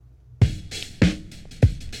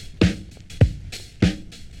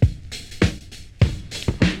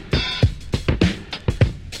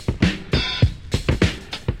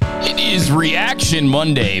Reaction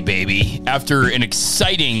Monday, baby. After an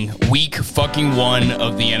exciting week fucking one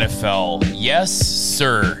of the NFL. Yes,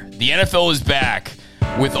 sir. The NFL is back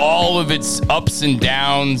with all of its ups and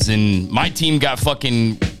downs, and my team got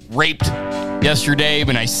fucking raped yesterday,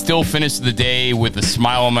 but I still finished the day with a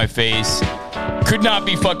smile on my face. Could not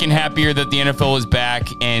be fucking happier that the NFL is back,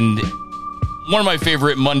 and one of my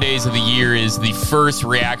favorite Mondays of the year is the first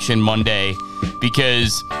Reaction Monday,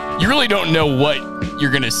 because you really don't know what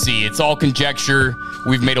you're going to see. It's all conjecture.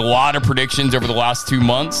 We've made a lot of predictions over the last 2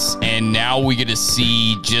 months, and now we get to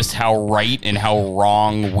see just how right and how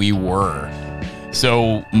wrong we were.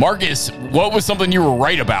 So, Marcus, what was something you were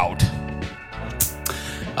right about?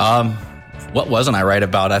 What wasn't I right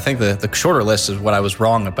about? I think the shorter list is what I was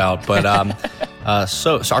wrong about. But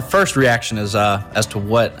so our first reaction is as to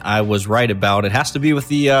what I was right about. It has to be with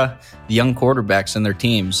the young quarterbacks and their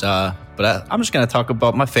teams. But I'm just going to talk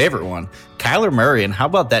about my favorite one, Kyler Murray. And how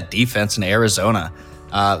about that defense in Arizona?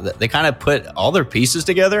 They kind of put all their pieces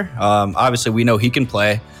together. Obviously, we know he can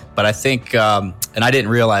play. But I think, and I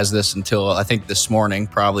didn't realize this until I think this morning,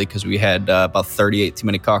 probably because we had about 38 too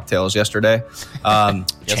many cocktails yesterday. Yes,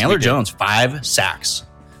 Chandler Jones, 5 sacks.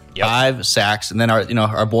 Yep. 5 sacks. And then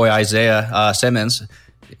our boy Isaiah Simmons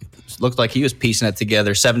looked like he was piecing it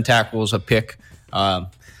together. 7 tackles, a pick.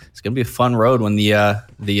 It's going to be a fun road when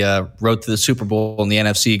the road to the Super Bowl in the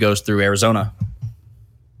NFC goes through Arizona.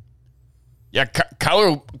 Yeah,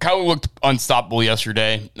 Kyler looked unstoppable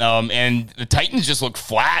yesterday, and the Titans just looked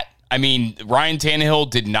flat. I mean, Ryan Tannehill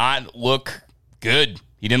did not look good.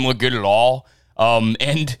 He didn't look good at all.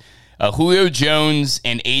 And Julio Jones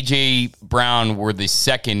and A.J. Brown were the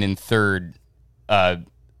second and third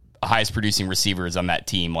highest producing receivers on that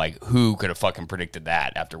team. Like, who could have fucking predicted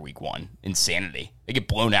that after week one? Insanity. They get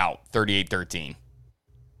blown out 38-13.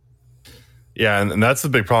 Yeah, and that's the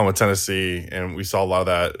big problem with Tennessee, and we saw a lot of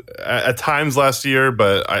that at times last year,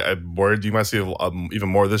 but I'm worried you might see even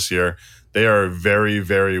more this year. They are a very,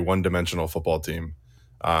 very one-dimensional football team.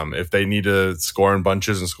 If they need to score in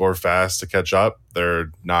bunches and score fast to catch up,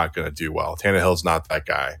 they're not going to do well. Tannehill's not that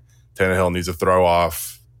guy. Tannehill needs to throw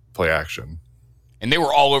off play action. And they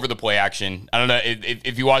were all over the play action. I don't know,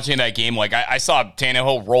 if you watch any of that game, like I saw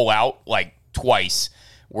Tannehill roll out like twice,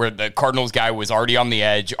 where the Cardinals guy was already on the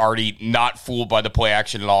edge, already not fooled by the play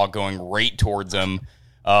action at all, going right towards them.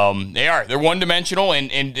 They're one-dimensional,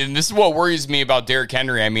 and this is what worries me about Derrick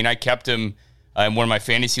Henry. I mean, I kept him in one of my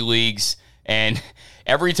fantasy leagues, and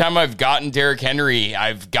every time I've gotten Derrick Henry,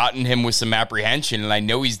 I've gotten him with some apprehension, and I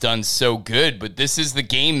know he's done so good, but this is the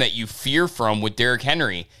game that you fear from with Derrick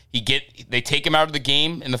Henry. They take him out of the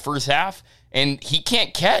game in the first half, and he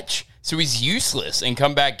can't catch. So he's useless in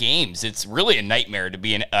comeback games. It's really a nightmare to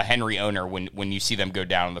be a Henry owner when you see them go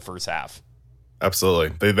down in the first half.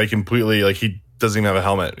 Absolutely. They completely, like, he doesn't even have a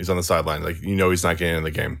helmet. He's on the sideline. Like, he's not getting in the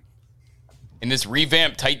game. In this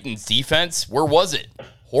revamped Titans defense, where was it?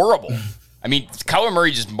 Horrible. I mean, Kyler Murray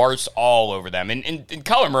just marched all over them. And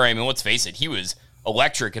Kyler Murray, I mean, let's face it, he was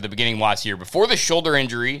electric at the beginning of last year. Before the shoulder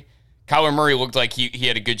injury, Kyler Murray looked like he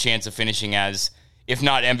had a good chance of finishing as, if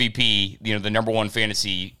not MVP, the number one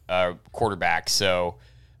fantasy quarterback. So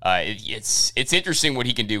it's interesting what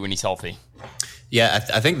he can do when he's healthy. Yeah,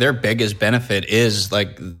 I think their biggest benefit is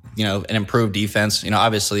an improved defense.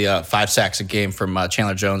 Obviously 5 sacks a game from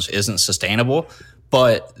Chandler Jones isn't sustainable,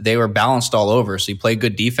 but they were balanced all over. So you play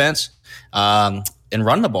good defense and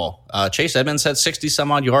run the ball. Chase Edmonds had 60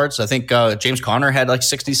 some odd yards. I think James Conner had like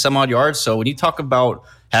 60 some odd yards. So when you talk about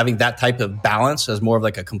having that type of balance as more of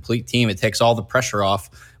like a complete team, it takes all the pressure off,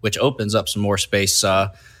 which opens up some more space for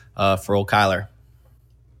old Kyler.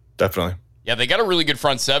 Definitely. Yeah, they got a really good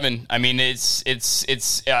front seven. I mean, it's.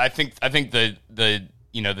 I think the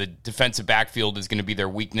defensive backfield is going to be their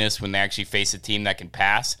weakness when they actually face a team that can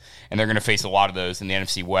pass, and they're going to face a lot of those in the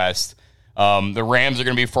NFC West. The Rams are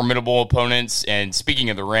going to be formidable opponents, and speaking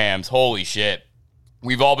of the Rams, holy shit,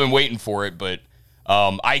 we've all been waiting for it, but.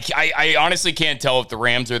 I honestly can't tell if the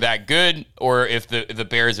Rams are that good or if the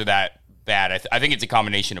Bears are that bad. I think it's a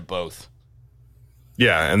combination of both.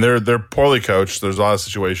 Yeah, and they're poorly coached. There's a lot of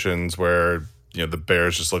situations where the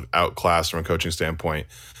Bears just look outclassed from a coaching standpoint.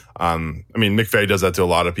 I mean, McVay does that to a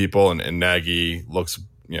lot of people, and Nagy looks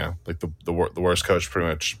like the worst coach pretty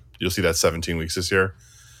much. You'll see that 17 weeks this year,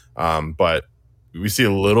 but we see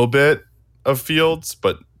a little bit of Fields,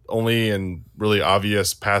 but only in really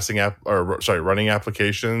obvious running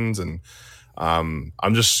applications. And I'm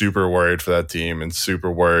just super worried for that team and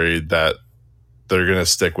super worried that they're going to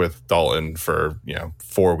stick with Dalton for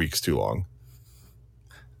 4 weeks too long.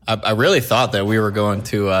 I really thought that we were going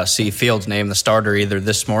to see Fields name the starter either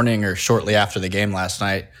this morning or shortly after the game last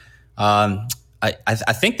night. I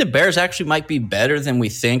think the Bears actually might be better than we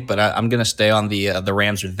think, but I'm going to stay on the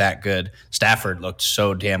Rams are that good. Stafford looked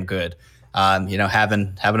so damn good.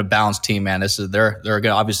 Having a balanced team, man. They're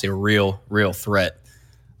obviously a real threat,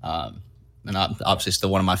 and obviously still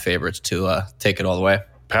one of my favorites to take it all the way.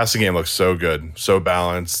 Passing game looks so good, so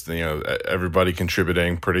balanced. Everybody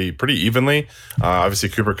contributing pretty evenly. Obviously,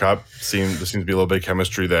 Cooper Kupp there seems to be a little bit of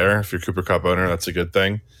chemistry there. If you're a Cooper Kupp owner, that's a good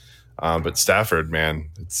thing. But Stafford, man,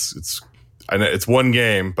 I know it's one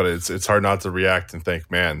game, but it's hard not to react and think,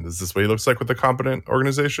 man, is this what he looks like with a competent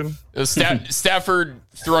organization? Stafford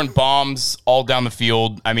throwing bombs all down the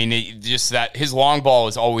field. I mean, just that his long ball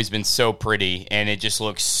has always been so pretty, and it just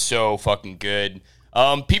looks so fucking good.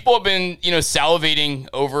 People have been, salivating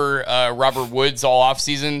over Robert Woods all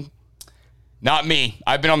offseason. Not me.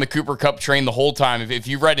 I've been on the Cooper Kupp train the whole time. If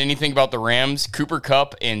you read anything about the Rams, Cooper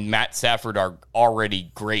Kupp and Matt Stafford are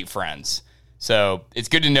already great friends. So it's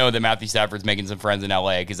good to know that Matthew Stafford's making some friends in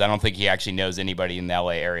LA, because I don't think he actually knows anybody in the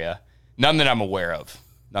LA area. None that I'm aware of.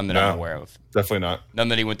 Definitely not. None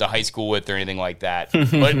that he went to high school with or anything like that.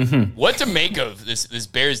 But what to make of this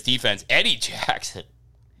Bears defense? Eddie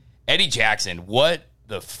Jackson, what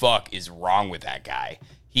the fuck is wrong with that guy?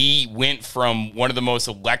 He went from one of the most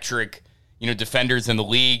electric, defenders in the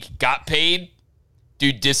league, got paid,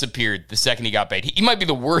 dude disappeared the second he got paid. He might be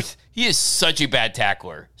the worst. He is such a bad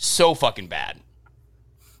tackler. So fucking bad.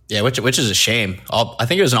 Yeah, which is a shame. I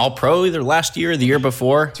think it was an All-Pro either last year or the year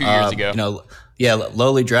before. 2 years ago.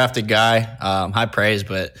 Lowly drafted guy, high praise,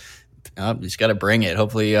 but he's got to bring it.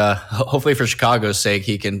 Hopefully for Chicago's sake,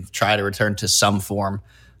 he can try to return to some form,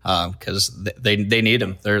 because they need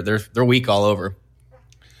him. They're weak all over.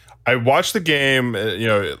 I watched the game,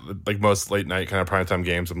 like most late night kind of primetime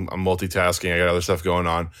games. I'm multitasking. I got other stuff going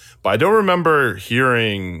on, but I don't remember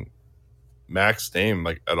hearing Mac's name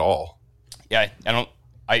at all. Yeah, I don't.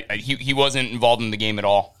 He wasn't involved in the game at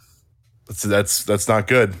all. That's not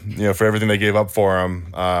good. For everything they gave up for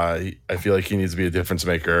him, I feel like he needs to be a difference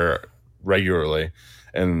maker regularly.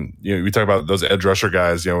 And we talk about those edge rusher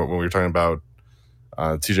guys. When we were talking about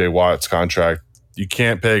T.J. Watt's contract. You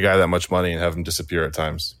can't pay a guy that much money and have him disappear at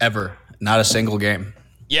times. Ever. Not a single game.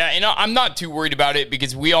 Yeah, and I'm not too worried about it,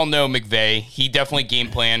 because we all know McVay. He definitely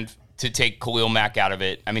game planned to take Khalil Mack out of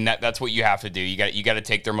it. I mean, that's what you have to do. You got to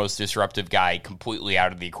take their most disruptive guy completely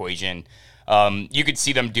out of the equation. You could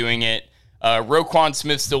see them doing it. Roquan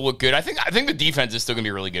Smith still looked good. I think the defense is still going to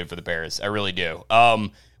be really good for the Bears. I really do.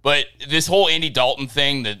 But this whole Andy Dalton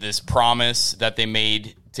thing, this promise that they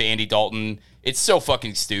made to Andy Dalton, it's so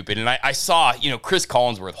fucking stupid. And I saw, Chris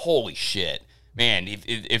Collinsworth, holy shit. Man,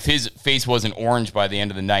 if his face wasn't orange by the end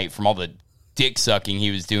of the night from all the dick sucking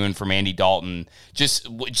he was doing from Andy Dalton, just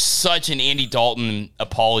such an Andy Dalton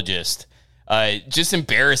apologist. Just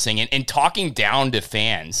embarrassing and talking down to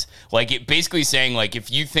fans. Basically saying,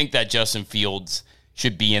 if you think that Justin Fields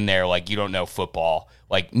should be in there, you don't know football.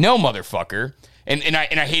 No, motherfucker. And I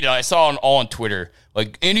hate it. I saw it all on Twitter.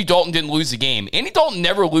 Andy Dalton didn't lose a game. Andy Dalton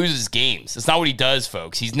never loses games. That's not what he does,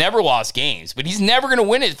 folks. He's never lost games, but he's never going to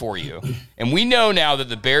win it for you. And we know now that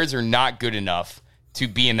the Bears are not good enough to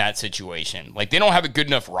be in that situation. They don't have a good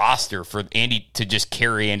enough roster for Andy to just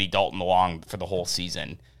carry Andy Dalton along for the whole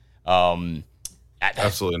season.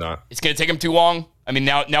 Absolutely not. It's going to take him too long. I mean,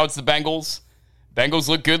 now it's the Bengals. Bengals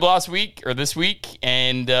looked good this week,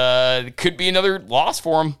 and it could be another loss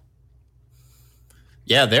for them.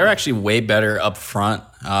 Yeah, they're actually way better up front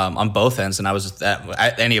on both ends than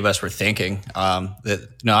any of us were thinking.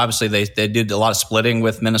 Obviously they did a lot of splitting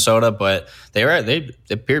with Minnesota, but they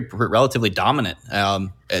appeared relatively dominant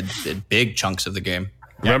at big chunks of the game.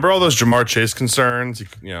 Remember all those Jamar Chase concerns?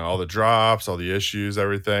 All the drops, all the issues,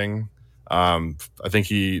 everything. I think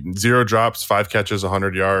he 0 drops, 5 catches,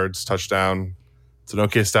 100 yards, touchdown. It's an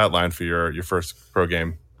okay stat line for your first pro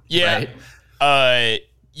game. Yeah. Right?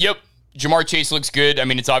 Yep. Jamar Chase looks good. I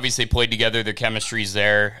mean, it's obviously played together. Their chemistry's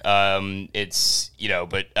there. But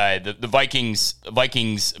the Vikings,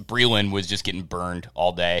 Breeland was just getting burned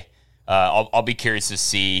all day. I'll be curious to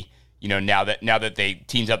see, now that they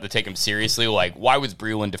teams up to take him seriously, why was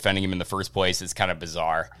Breeland defending him in the first place? It's kind of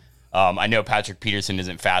bizarre. I know Patrick Peterson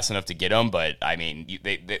isn't fast enough to get him, but I mean,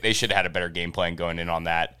 they should have had a better game plan going in on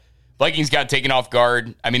that. Vikings got taken off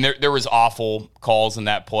guard. I mean, there was awful calls in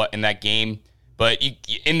that game. But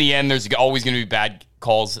in the end, there's always going to be bad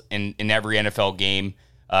calls in every NFL game.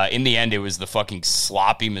 In the end, it was the fucking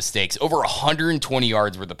sloppy mistakes. Over 120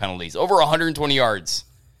 yards worth of penalties. Over 120 yards.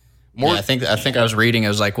 Yeah, I think I was reading it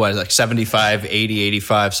was 75, 80,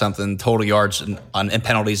 85 something total yards and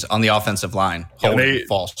penalties on the offensive line.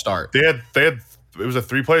 False start. They had it was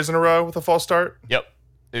 3 plays in a row with a false start. Yep.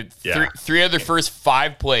 Three of their first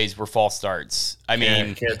 5 plays were false starts. I mean,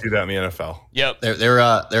 you can't do that in the NFL. Yep.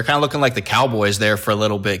 They're kind of looking like the Cowboys there for a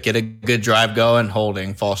little bit. Get a good drive going,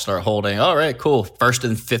 holding, false start, holding. All right, cool. 1st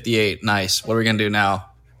and 58. Nice. What are we going to do now?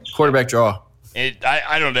 Quarterback draw.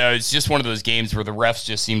 I don't know. It's just one of those games where the refs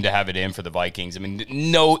just seem to have it in for the Vikings. I mean,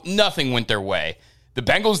 nothing went their way. The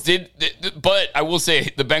Bengals did, but I will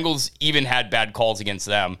say the Bengals even had bad calls against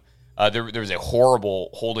them. There was a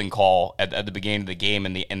horrible holding call at the beginning of the game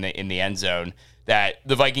in the end zone that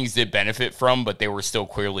the Vikings did benefit from, but they were still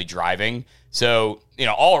clearly driving. So,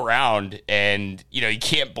 all around, and, you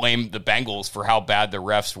can't blame the Bengals for how bad the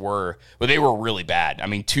refs were, but they were really bad. I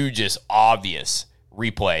mean, 2 just obvious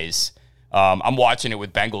replays. I'm watching it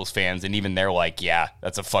with Bengals fans, and even they're like, yeah,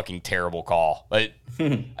 that's a fucking terrible call. But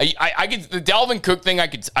I could, the Dalvin Cook thing, I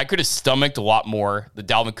could have stomached a lot more. The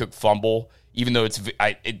Dalvin Cook fumble, even though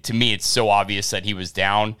to me, it's so obvious that he was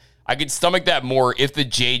down. I could stomach that more if the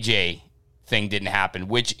JJ thing didn't happen,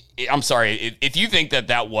 which, I'm sorry, if you think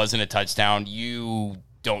that wasn't a touchdown, you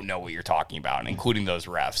don't know what you're talking about, including those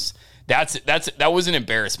refs. That was an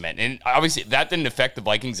embarrassment. And obviously that didn't affect the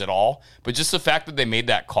Vikings at all, but just the fact that they made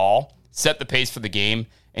that call set the pace for the game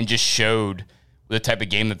and just showed the type of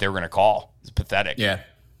game that they were going to call. It's pathetic. Yeah.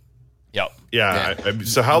 Yep. Yeah.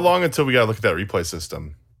 So how long until we got to look at that replay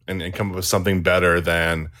system and come up with something better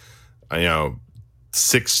than,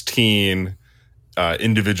 16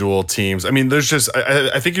 individual teams? I mean, there's just,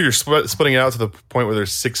 I think you're splitting it out to the point where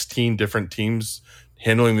there's 16 different teams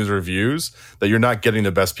handling these reviews, that you're not getting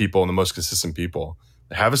the best people and the most consistent people.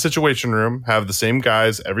 Have a situation room, have the same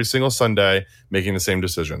guys every single Sunday making the same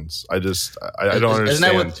decisions. I don't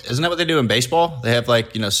understand. Isn't that what they do in baseball? They have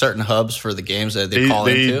certain hubs for the games that they call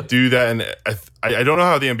into? They do that, and I don't know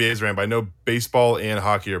how the NBA is ran, but I know baseball and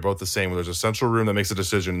hockey are both the same. Where there's a central room that makes a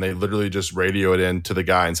decision. They literally just radio it in to the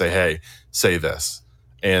guy and say, hey, say this.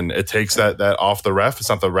 And it takes that off the ref. It's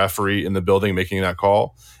not the referee in the building making that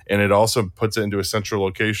call. And it also puts it into a central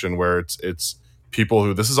location where it's people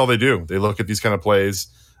who, this is all they do. They look at these kind of plays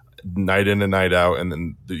night in and night out, and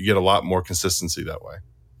then you get a lot more consistency that way.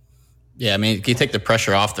 Yeah, I mean, you take the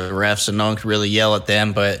pressure off the refs, and no one can really yell at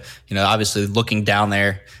them. But, obviously looking down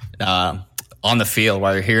there on the field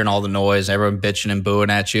while you're hearing all the noise, everyone bitching and booing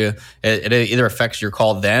at you, it either affects your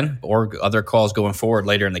call then or other calls going forward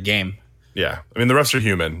later in the game. Yeah. I mean, the refs are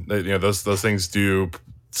human. Those things do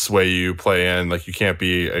sway you, play in. Like, you can't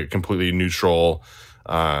be a completely neutral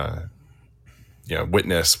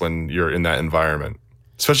witness when you're in that environment,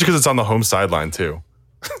 especially because it's on the home sideline too.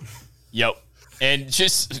 Yep. And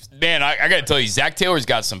just, man, I got to tell you, Zach Taylor's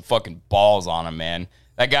got some fucking balls on him, man.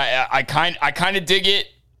 That guy, I kind of dig it.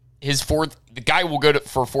 The guy will go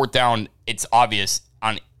for 4th down. It's obvious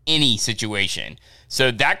on any situation.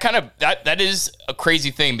 So that is a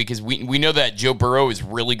crazy thing, because we know that Joe Burrow is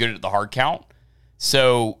really good at the hard count.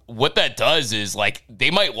 So what that does is,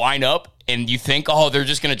 they might line up and you think, oh, they're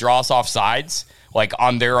just going to draw us off sides,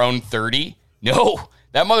 on their own 30. No,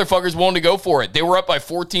 that motherfucker's willing to go for it. They were up by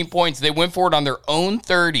 14 points. They went for it on their own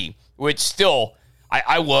 30, which still,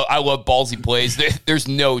 I love ballsy plays. There's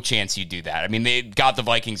no chance you do that. I mean, they got the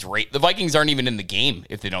Vikings rate. The Vikings aren't even in the game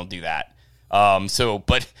if they don't do that.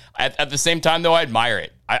 But at the same time, though, I admire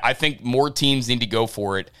it. I think more teams need to go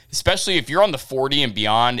for it, especially if you're on the 40 and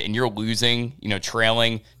beyond and you're losing,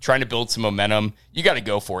 trailing, trying to build some momentum. You got to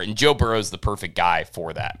go for it. And Joe Burrow's the perfect guy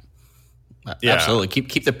for that. Yeah. Absolutely.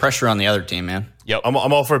 Keep the pressure on the other team, man. Yep. I'm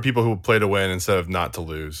all for people who play to win instead of not to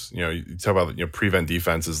lose. You talk about prevent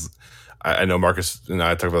defenses. I know Marcus and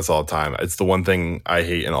I talk about this all the time. It's the one thing I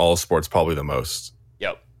hate in all sports, probably the most.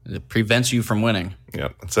 Yep. It prevents you from winning.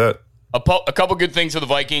 Yep, that's it. A couple good things for the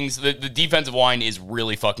Vikings. The defensive line is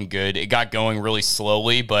really fucking good. It got going really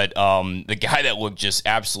slowly, but the guy that looked just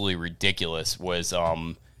absolutely ridiculous was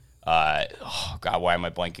oh God, why am I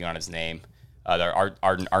blanking on his name?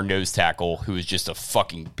 Our nose tackle, who was just a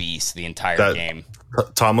fucking beast the entire game.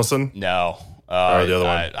 Tomlinson? No. The other one?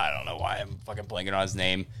 I don't know why I'm fucking blanking on his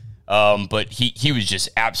name. But he was just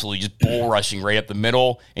absolutely just bull rushing right up the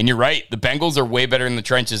middle. And you're right, the Bengals are way better in the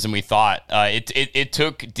trenches than we thought. It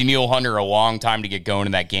took Danielle Hunter a long time to get going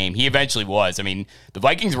in that game. He eventually was. I mean, the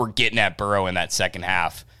Vikings were getting at Burrow in that second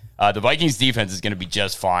half. The Vikings defense is going to be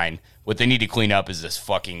just fine. What they need to clean up is this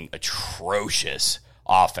fucking atrocious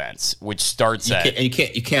offense, which starts you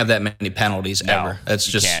can't have that many penalties ever. It's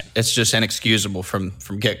just inexcusable from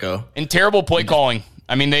get go. And terrible play calling.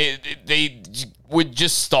 I mean, they would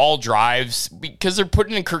just stall drives because they're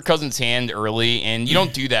putting in Kirk Cousins' hand early, and you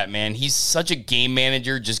don't do that, man. He's such a game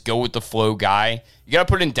manager, just go with the flow guy. You got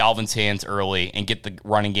to put it in Dalvin's hands early and get the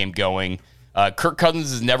running game going. Kirk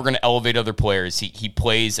Cousins is never going to elevate other players. He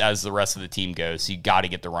plays as the rest of the team goes. So you got to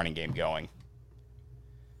get the running game going.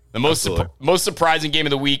 The most surprising game of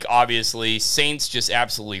the week, obviously, Saints just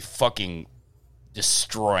absolutely fucking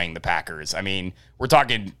destroying the Packers. I mean, we're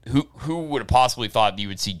talking who would have possibly thought you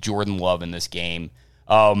would see Jordan Love in this game.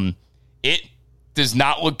 It does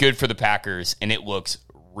not look good for the Packers, and it looks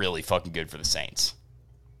really fucking good for the Saints.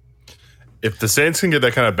 If the Saints can get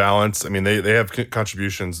that kind of balance, I mean, they have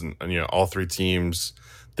contributions, and all three teams,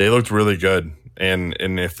 they looked really good. And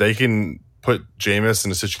if they can put Jameis in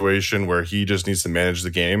a situation where he just needs to manage the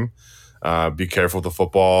game, be careful with the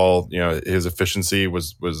football. His efficiency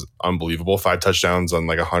was unbelievable. 5 touchdowns on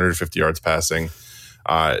like 150 yards passing.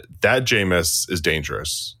 That Jameis is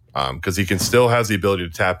dangerous because he can still has the ability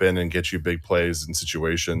to tap in and get you big plays in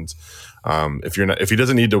situations. If he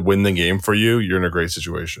doesn't need to win the game for you, you're in a great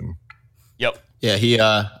situation. Yep.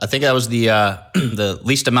 Yeah, I think that was the the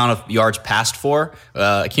least amount of yards passed for,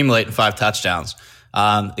 accumulating 5 touchdowns.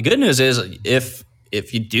 The good news is if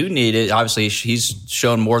you do need it, obviously he's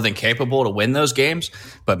shown more than capable to win those games.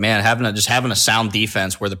 But man, having a sound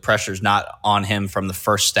defense where the pressure's not on him from the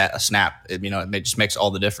first snap, it just makes all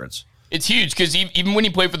the difference. It's huge because even when he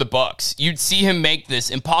played for the Bucs, you'd see him make this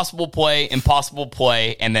impossible play,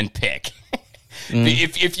 and then pick.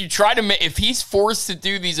 If you try to if he's forced to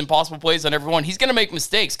do these impossible plays on everyone, he's going to make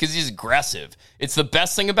mistakes because he's aggressive. It's the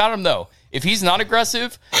best thing about him, though. If he's not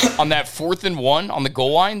aggressive on that 4th and 1 on the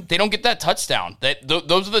goal line, they don't get that touchdown.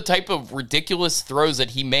 Those are the type of ridiculous throws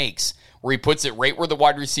that he makes, where he puts it right where the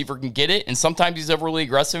wide receiver can get it. And sometimes he's overly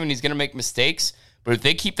aggressive and he's going to make mistakes. But if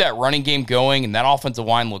they keep that running game going and that offensive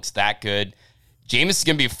line looks that good, Jameis is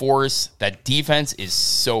going to be a force. That defense is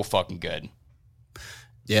so fucking good.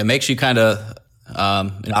 Yeah, it makes you kind of.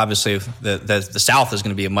 Obviously, the South is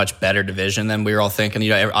going to be a much better division than we were all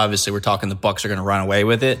thinking. Obviously, we're talking the Bucs are going to run away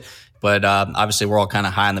with it, but obviously, we're all kind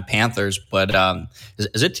of high on the Panthers. But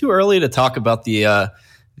is it too early to talk about the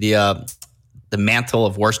mantle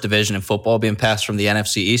of worst division in football being passed from the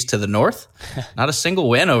NFC East to the North? Not a single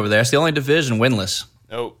win over there. It's the only division winless.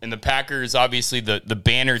 Oh, and the Packers, obviously, the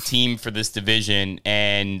banner team for this division.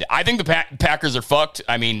 And I think the Packers are fucked.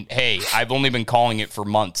 I mean, hey, I've only been calling it for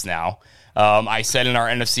months now. I said in our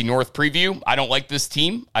NFC North preview, I don't like this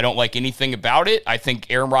team. I don't like anything about it. I think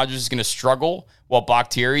Aaron Rodgers is going to struggle while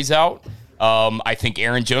Bakhtiari's out. I think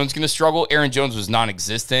Aaron Jones is going to struggle. Aaron Jones was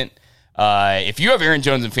non-existent. If you have Aaron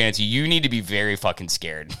Jones in fantasy, you need to be very fucking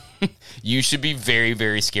scared. You should be very,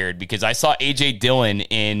 very scared because I saw A.J.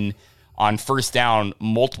 Dillon on first down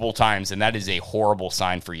multiple times, and that is a horrible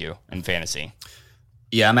sign for you in fantasy.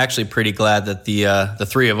 Yeah, I'm actually pretty glad that the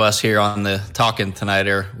three of us here on the talking tonight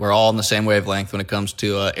we're all on the same wavelength when it comes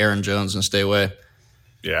to Aaron Jones and stay away.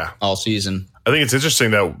 Yeah, all season. I think it's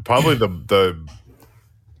interesting that probably the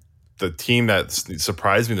team that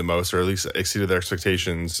surprised me the most, or at least exceeded their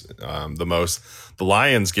expectations the most, the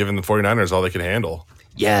Lions, given the 49ers all they could handle.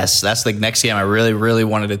 Yes, that's the next game I really, really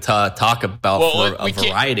wanted to talk about for a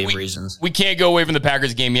variety of reasons. We can't go away from the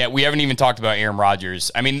Packers game yet. We haven't even talked about Aaron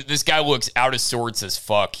Rodgers. I mean, this guy looks out of sorts as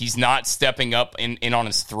fuck. He's not stepping up in on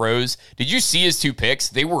his throws. Did you see his 2 picks?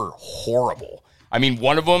 They were horrible. I mean,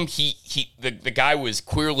 one of them, the guy was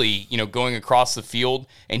clearly, going across the field,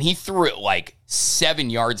 and he threw it like 7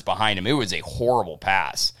 yards behind him. It was a horrible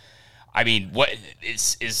pass. I mean, what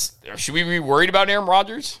should we be worried about Aaron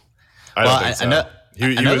Rodgers? I don't think so.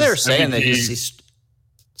 I know they were saying MVP that he's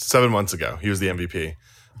 7 months ago. He was the MVP.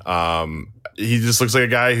 He just looks like a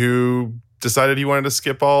guy who decided he wanted to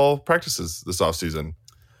skip all practices this offseason.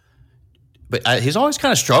 But he's always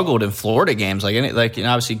kind of struggled in Florida games,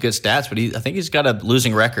 obviously good stats. But I think he's got a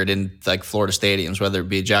losing record in like Florida stadiums, whether it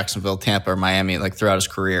be Jacksonville, Tampa, or Miami, like throughout his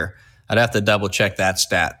career. I'd have to double check that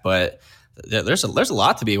stat, but there's a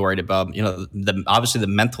lot to be worried about. Obviously the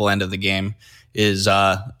mental end of the game is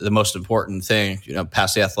the most important thing,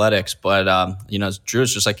 past the athletics. But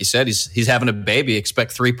Drew's just like you said, he's having a baby.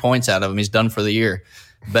 Expect 3 points out of him. He's done for the year.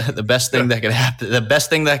 But the best thing that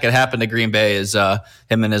could happen to Green Bay is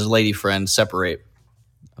him and his lady friend separate.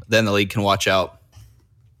 Then the league can watch out.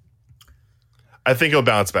 I think he'll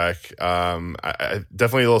bounce back. I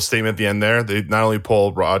definitely a little statement at the end there. They not only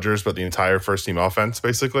pulled Rodgers, but the entire first team offense,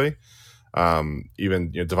 basically.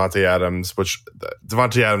 Even Devontae Adams, which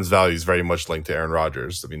Devontae Adams' value is very much linked to Aaron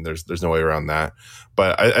Rodgers. I mean, there's no way around that.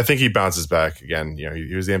 But I think he bounces back again.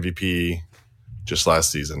 He was the MVP just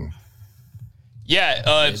last season.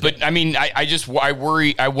 Yeah, but I mean, I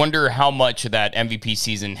worry. I wonder how much of that MVP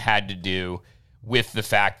season had to do with the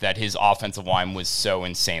fact that his offensive line was so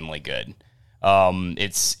insanely good.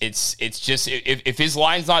 It's just if his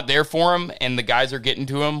line's not there for him and the guys are getting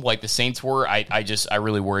to him like the Saints were, I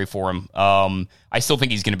really worry for him. I still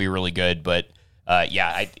think he's going to be really good, but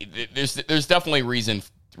there's definitely reason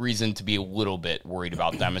to be a little bit worried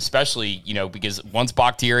about them, especially because once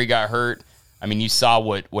Bakhtiari got hurt, I mean you saw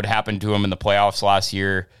what happened to him in the playoffs last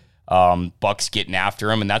year. Bucks getting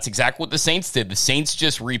after him, and that's exactly what the Saints did. The Saints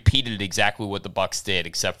just repeated exactly what the Bucks did,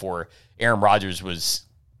 except for Aaron Rodgers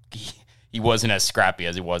he wasn't as scrappy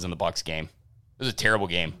as he was in the Bucks game. It was a terrible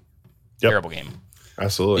game. Yep. Terrible game.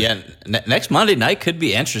 Absolutely. Yeah, next Monday night could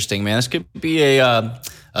be interesting, man. This could be a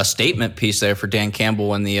statement piece there for Dan Campbell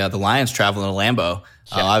when the Lions travel to Lambeau.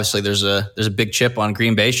 Yeah. Obviously, there's a big chip on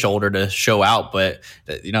Green Bay's shoulder to show out, but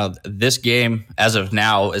this game as of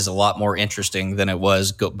now is a lot more interesting than it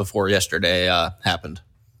was before yesterday happened.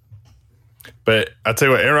 But I'll tell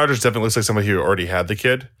you what, Aaron Rodgers definitely looks like somebody who already had the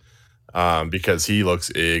kid. Because he looks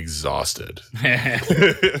exhausted. Yeah.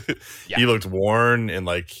 He looked worn and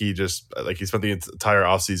he spent the entire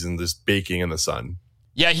offseason just baking in the sun.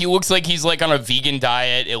 Yeah, he looks like he's on a vegan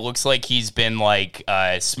diet. It looks like he's been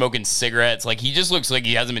smoking cigarettes. He just looks like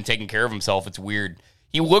he hasn't been taking care of himself. It's weird.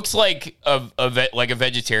 He looks like a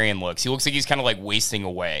vegetarian looks. He looks like he's kind of wasting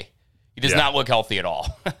away. He does not look healthy at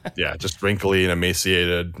all. Yeah, just wrinkly and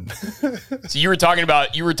emaciated. So you were talking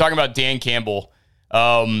about Dan Campbell.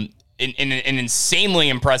 An insanely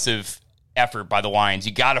impressive effort by the Lions.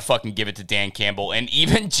 You got to fucking give it to Dan Campbell. And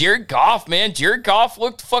even Jared Goff, man. Jared Goff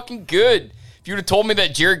looked fucking good. If you would have told me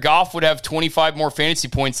that Jared Goff would have 25 more fantasy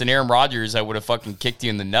points than Aaron Rodgers, I would have fucking kicked you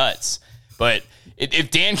in the nuts. But if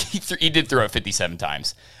Dan, he did throw it 57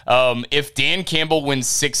 times. If Dan Campbell wins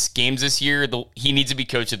 6 games this year, he needs to be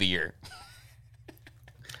coach of the year.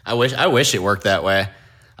 I wish it worked that way.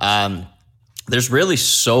 There's really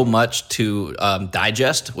so much to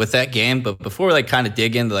digest with that game, but before we kind of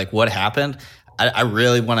dig into what happened, I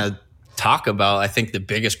really want to talk about I think the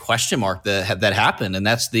biggest question mark that happened, and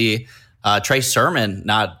that's the Trey Sermon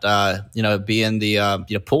not being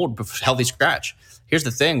the pulled healthy scratch. Here's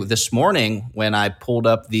the thing: this morning when I pulled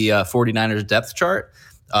up the 49ers depth chart,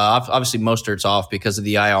 obviously Mostert's off because of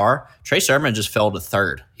the IR. Trey Sermon just fell to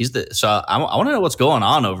third. So I want to know what's going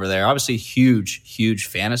on over there. Obviously, huge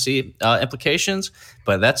fantasy implications,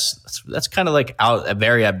 but that's kind of a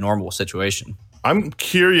very abnormal situation. I'm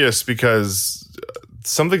curious because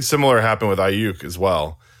something similar happened with Ayuk as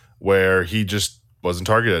well, where he just wasn't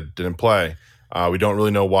targeted, didn't play. We don't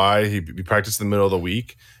really know why. He practiced in the middle of the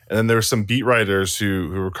week, and then there were some beat writers who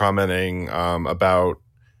were commenting about.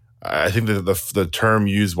 I think the term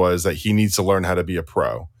used was that he needs to learn how to be a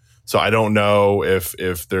pro. So I don't know if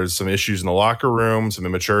there's some issues in the locker room, some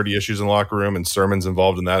immaturity issues in the locker room, and Sermon's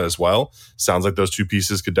involved in that as well. Sounds like those two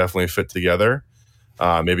pieces could definitely fit together.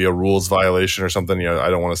 Maybe a rules violation or something.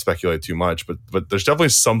 I don't want to speculate too much, but there's definitely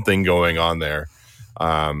something going on there.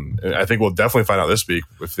 I think we'll definitely find out this week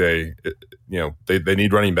if they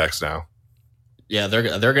need running backs now. Yeah,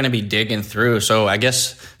 they're going to be digging through. So I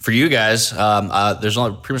guess for you guys, there's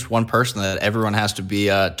only pretty much one person that everyone has to be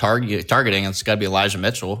targeting. And it's got to be Elijah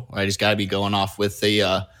Mitchell, right? He's got to be going off with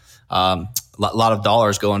the lot of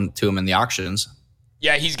dollars going to him in the auctions.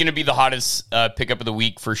 Yeah, he's going to be the hottest pickup of the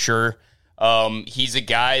week for sure. He's a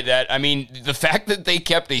guy that, the fact that they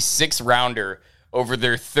kept a 6th rounder over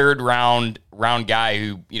their 3rd round guy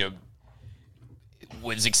who,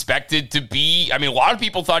 was expected to be. A lot of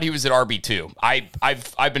people thought he was at RB2.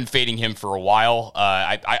 I've been fading him for a while.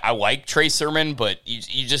 I like Trey Sermon, but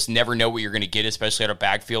you just never know what you're going to get, especially out of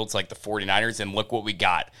backfields like the 49ers. And look what we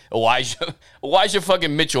got. Elijah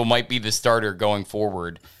fucking Mitchell might be the starter going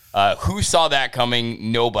forward. Who saw that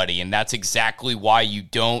coming? Nobody. And that's exactly why you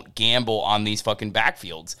don't gamble on these fucking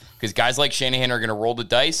backfields, because guys like Shanahan are going to roll the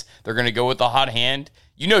dice. They're going to go with the hot hand.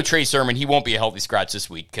 Trey Sermon, he won't be a healthy scratch this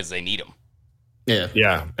week because they need him.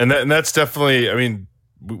 Yeah. And that's definitely,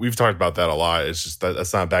 we've talked about that a lot. It's just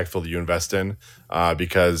that's not a backfield that you invest in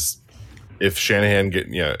because if Shanahan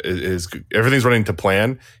everything's running to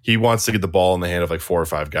plan, he wants to get the ball in the hand of 4 or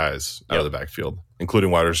 5 guys out of the backfield,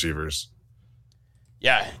 including wide receivers.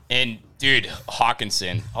 Yeah. And dude,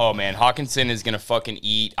 Hawkinson. Oh man, Hawkinson is going to fucking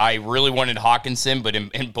eat. I really wanted Hawkinson, but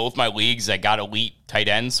in both my leagues, I got elite tight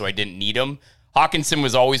ends, so I didn't need him. Hawkinson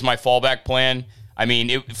was always my fallback plan.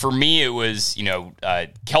 For me, it was,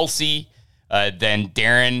 Kelsey, then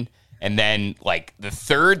Darren, and then, the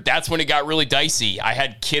 3rd, that's when it got really dicey. I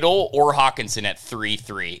had Kittle or Hawkinson at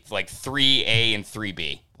 3-3, 3A and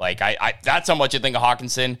 3B. That's how much I think of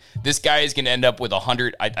Hawkinson. This guy is going to end up with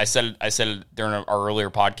 100. I said it during our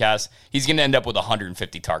earlier podcast. He's going to end up with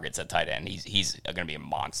 150 targets at tight end. He's going to be a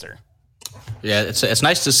monster. Yeah, it's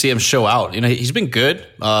nice to see him show out. He's been good,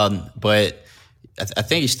 but I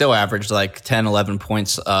think he still averaged like 10, 11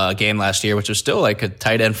 points a game last year, which was still like a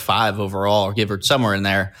tight end 5 overall, or give or somewhere in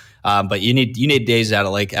there. But you need days out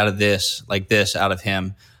of this out of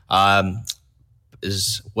him.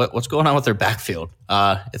 Is what's going on with their backfield?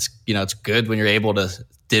 It's good when you're able to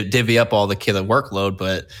divvy up all the workload,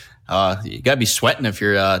 but you got to be sweating if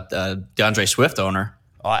you're a DeAndre Swift owner.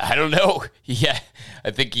 I don't know. Yeah,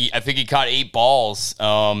 I think he caught 8 balls.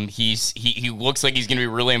 He looks like he's going to be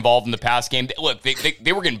really involved in the pass game. Look,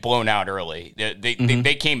 they were getting blown out early.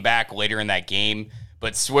 They came back later in that game,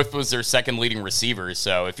 but Swift was their second leading receiver.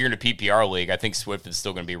 So if you're in a PPR league, I think Swift is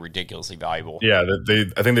still going to be ridiculously valuable. Yeah,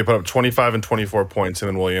 I think they put up 25 and 24 points, him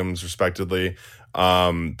and Williams respectively.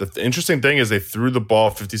 The interesting thing is they threw the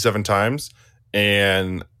ball 57 times,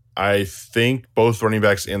 and I think both running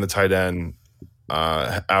backs and the tight end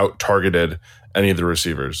out targeted any of the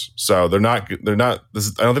receivers. So they're not. I don't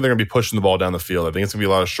think they're going to be pushing the ball down the field. I think it's going to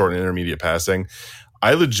be a lot of short and intermediate passing.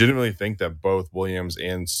 I legitimately think that both Williams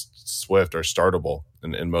and Swift are startable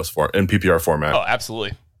in most in PPR format. Oh,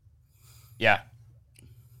 absolutely. Yeah.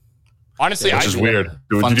 Honestly, which is weird.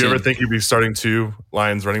 Did you ever think you'd be starting 2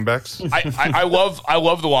 Lions running backs? I love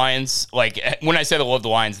the Lions. Like, when I say I love the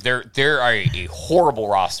Lions, they're a horrible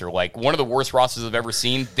roster. Like, one of the worst rosters I've ever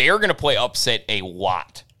seen. They are going to play upset a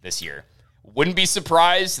lot this year. Wouldn't be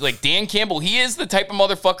surprised. Like, Dan Campbell, he is the type of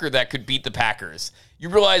motherfucker that could beat the Packers. You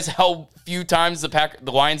realize how few times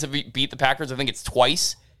the Lions have beat the Packers? I think it's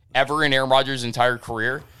twice ever in Aaron Rodgers' entire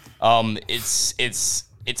career.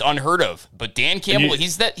 It's unheard of. But Dan Campbell,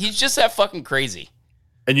 he's just that fucking crazy.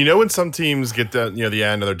 And when some teams get to the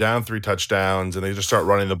end and they're down 3 touchdowns and they just start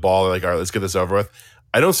running the ball, they're like, all right, let's get this over with.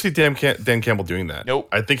 I don't see Dan Campbell doing that. Nope.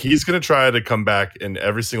 I think he's going to try to come back in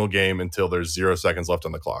every single game until there's 0 seconds left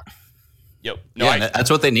on the clock. Yep. That's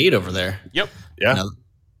what they need over there. Yep. Yeah.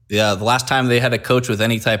 Yeah, the last time they had a coach with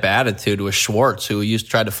any type of attitude was Schwartz, who used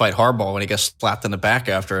to try to fight Harbaugh when he got slapped in the back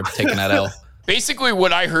after taking that L. Basically,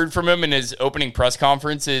 what I heard from him in his opening press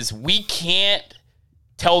conference is, we can't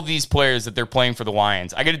tell these players that they're playing for the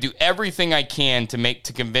Lions. I got to do everything I can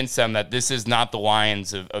to convince them that this is not the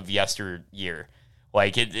Lions of yesteryear.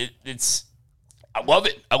 Like, it's I love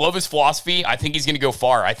it. I love his philosophy. I think he's going to go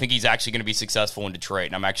far. I think he's actually going to be successful in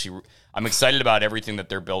Detroit, and I'm excited about everything that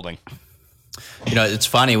they're building. It's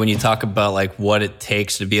funny when you talk about like what it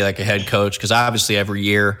takes to be like a head coach, because obviously every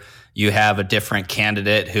year you have a different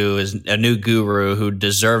candidate who is a new guru who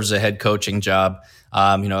deserves a head coaching job.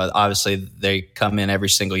 Obviously they come in every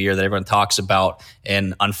single year that everyone talks about.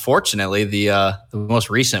 And unfortunately, the most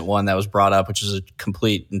recent one that was brought up, which is a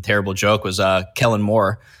complete and terrible joke, was Kellen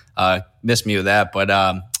Moore. Missed me with that. But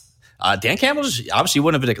Dan Campbell obviously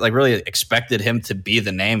wouldn't have really expected him to be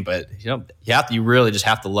the name, but you really just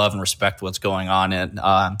have to love and respect what's going on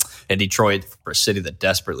in Detroit, for a city that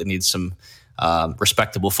desperately needs some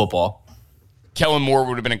respectable football. Kellen Moore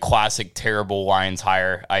would have been a classic terrible Lions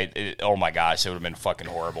hire. Oh my gosh, it would have been fucking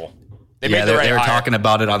horrible. They were talking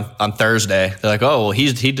about it on Thursday. They're like, oh, well,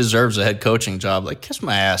 he deserves a head coaching job. Like, kiss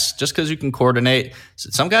my ass. Just because you can coordinate.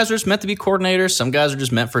 Some guys are just meant to be coordinators. Some guys are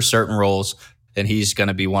just meant for certain roles. And he's going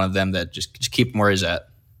to be one of them that just keep him where he's at.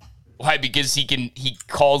 Why? Because he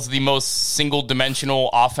calls the most single-dimensional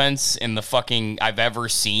offense in the fucking I've ever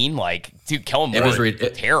seen. Like, dude, Kellen Moore was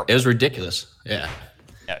terrible. It was ridiculous. Yeah.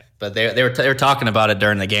 But they were talking about it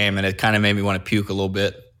during the game, and it kind of made me want to puke a little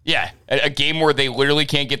bit. Yeah, a game where they literally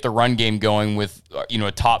can't get the run game going with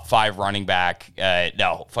a top 5 running back.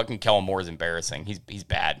 No, fucking Kellen Moore is embarrassing. He's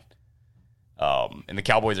bad. And the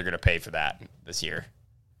Cowboys are going to pay for that this year.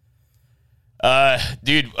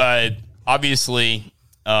 Obviously,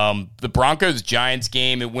 the Broncos-Giants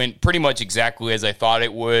game, it went pretty much exactly as I thought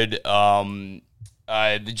it would. The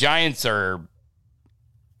Giants are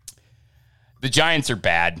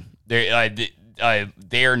bad.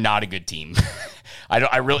 They are not a good team.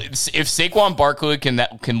 If Saquon Barkley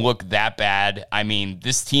can look that bad, I mean,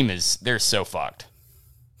 this team they're so fucked.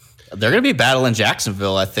 They're going to be battling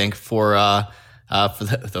Jacksonville, I think, for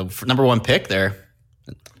the number 1 pick there.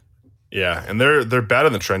 Yeah, and they're bad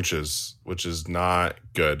in the trenches, which is not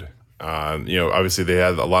good. Obviously they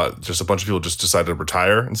had a bunch of people just decided to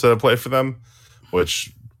retire instead of play for them,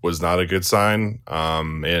 which was not a good sign.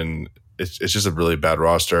 And it's just a really bad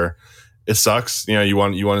roster. It sucks. You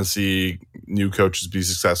want to see new coaches be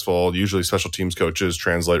successful. Usually special teams coaches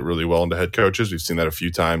translate really well into head coaches. We've seen that a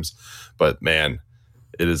few times, but man,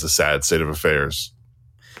 it is a sad state of affairs.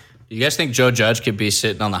 Do you guys think Joe Judge could be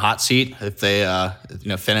sitting on the hot seat if they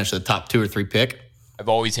finish the top 2 or 3 pick? I've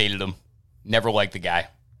always hated him. Never liked the guy.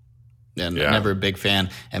 And never a big fan.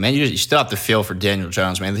 And man, you still have to feel for Daniel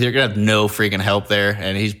Jones, man. You're gonna have no freaking help there,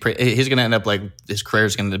 and he's gonna end up like his career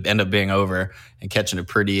is gonna end up being over and catching a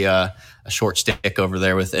pretty a short stick over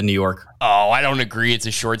there in New York. Oh, I don't agree. It's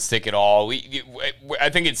a short stick at all. I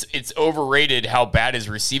think it's overrated how bad his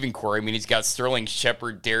receiving core. I mean, he's got Sterling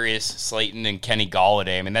Shepard, Darius Slayton, and Kenny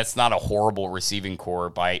Golladay. I mean, that's not a horrible receiving core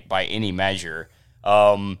by any measure.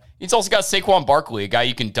 He's also got Saquon Barkley, a guy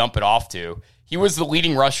you can dump it off to. He was the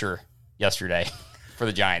leading rusher yesterday for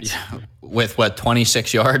the Giants. With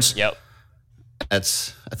 26 yards? Yep. I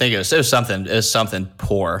think it was something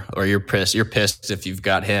poor, or you're pissed if you've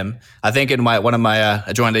got him. I think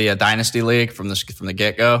I joined a dynasty league from the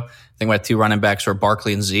get-go. I think my 2 running backs were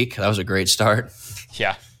Barkley and Zeke. That was a great start.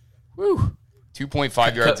 Yeah. Woo.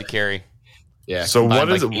 2.5 yards a carry. Yeah. So what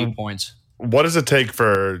is it? 8 points. What does it take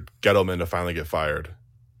for Gettleman to finally get fired?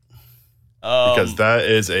 Because that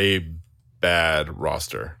is a bad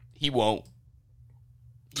roster. He won't.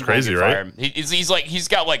 It's crazy, right? He's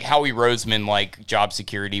got like Howie Roseman like job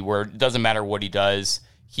security where it doesn't matter what he does.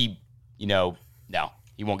 No,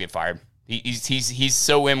 he won't get fired. He's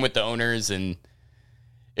so in with the owners, and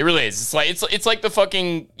it really is. It's like the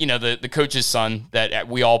fucking the coach's son that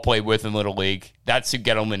we all played with in Little League. That's who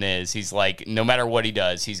Gettleman is. He's like, no matter what he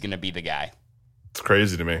does, he's gonna be the guy. It's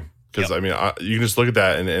crazy to me because I mean you can just look at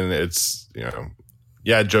that and it's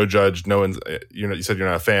Joe Judge. No one's you said you're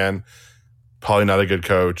not a fan. Probably not a good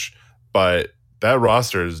coach, but that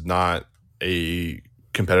roster is not a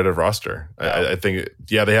competitive roster. No. I think,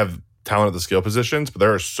 they have talent at the skill positions, but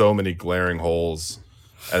there are so many glaring holes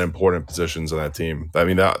at important positions on that team. I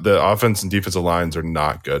mean, the offense and defensive lines are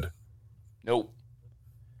not good. Nope.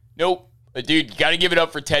 Dude, you got to give it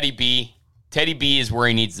up for Teddy B. Teddy B is where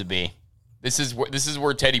he needs to be. This is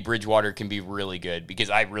where Teddy Bridgewater can be really good,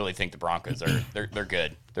 because I really think the Broncos they're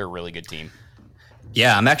good. They're a really good team.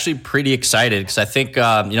 Yeah, I'm actually pretty excited because I think,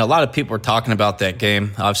 a lot of people are talking about that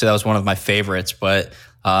game. Obviously, that was one of my favorites, but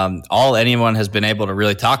all anyone has been able to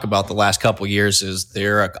really talk about the last couple of years is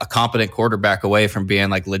they're a competent quarterback away from being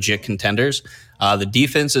like legit contenders. The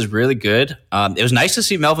defense is really good. It was nice to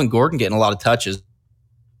see Melvin Gordon getting a lot of touches.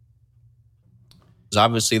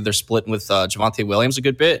 Obviously, they're splitting with Javonte Williams a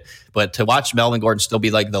good bit, but to watch Melvin Gordon still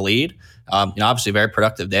be like the lead, obviously a very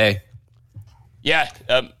productive day. Yeah,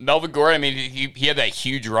 Melvin Gordon, I mean, he had that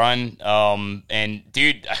huge run. And,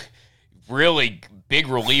 dude, really big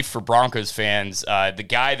relief for Broncos fans. The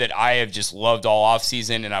guy that I have just loved all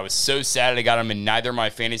offseason, and I was so sad I got him in neither of my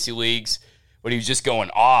fantasy leagues, but he was just going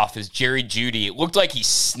off, is Jerry Jeudy. It looked like he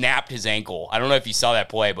snapped his ankle. I don't know if you saw that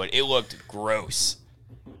play, but it looked gross.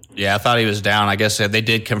 Yeah, I thought he was down. I guess they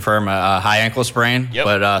did confirm a high ankle sprain,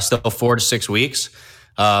 but still 4 to 6 weeks.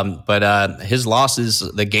 But his loss is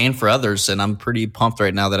the gain for others, and I'm pretty pumped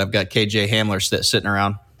right now that I've got KJ Hamler sitting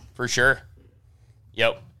around. For sure.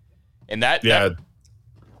 Yep. And that... Yeah.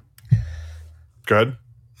 Go ahead.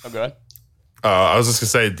 Oh, go ahead. I was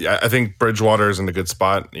just going to say, I think Bridgewater is in a good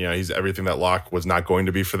spot. He's everything that Locke was not going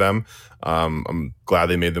to be for them. I'm glad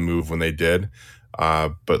they made the move when they did.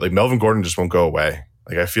 But like Melvin Gordon just won't go away.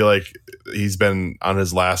 Like I feel like he's been on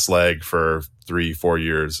his last leg for 3-4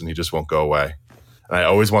 years, and he just won't go away. And I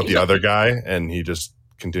always want the other guy, and he just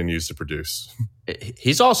continues to produce.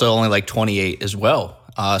 He's also only like 28 as well.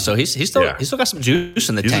 So he's still got some juice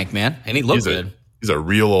in the tank, man. And he looks good. He's a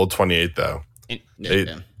real old 28 though.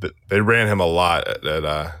 They ran him a lot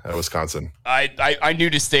at Wisconsin. I knew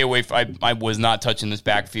to stay away. I was not touching this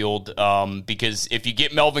backfield because if you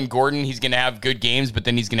get Melvin Gordon, he's going to have good games, but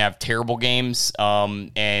then he's going to have terrible games.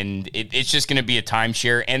 And it's just going to be a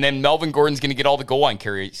timeshare. And then Melvin Gordon's going to get all the goal line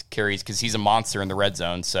carries because he's a monster in the red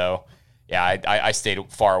zone. So, yeah, I stayed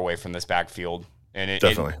far away from this backfield. And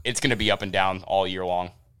it's going to be up and down all year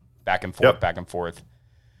long, back and forth, back and forth.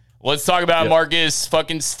 Let's talk about Marcus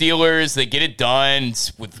fucking Steelers. They get it done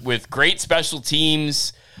with great special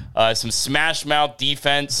teams, some smash mouth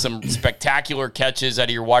defense, some spectacular catches out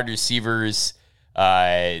of your wide receivers.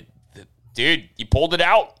 Dude, you pulled it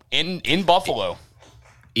out in Buffalo.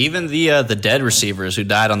 Even the dead receivers who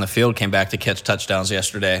died on the field came back to catch touchdowns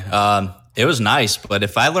yesterday. It was nice, but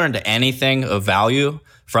if I learned anything of value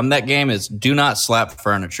from that game is do not slap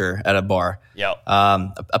furniture at a bar. Yep.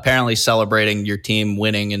 Apparently celebrating your team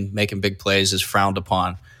winning and making big plays is frowned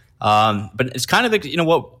upon. But it's kind of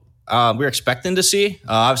what we're expecting to see.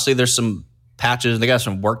 Obviously, there's some patches. They got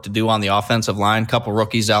some work to do on the offensive line. Couple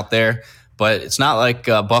rookies out there. But it's not like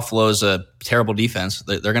Buffalo's a terrible defense.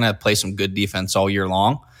 They're going to play some good defense all year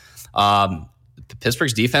long.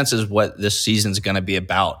 Pittsburgh's defense is what this season's going to be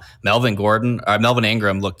about. Melvin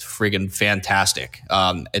Ingram looked friggin' fantastic.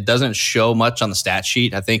 It doesn't show much on the stat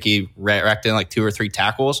sheet. I think he racked in like 2 or 3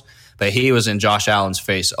 tackles, but he was in Josh Allen's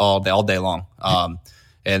face all day long.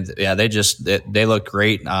 And yeah, they look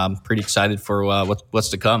great. I'm pretty excited for what's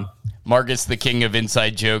to come. Marcus, the king of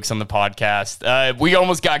inside jokes on the podcast. We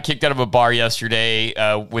almost got kicked out of a bar yesterday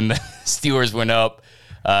when the Steelers went up.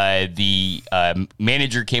 The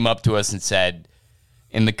manager came up to us and said,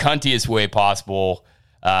 in the cuntiest way possible,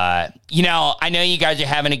 I know you guys are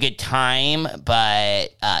having a good time, but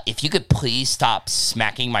if you could please stop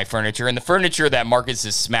smacking my furniture. And the furniture that Marcus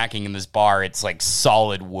is smacking in this bar, it's like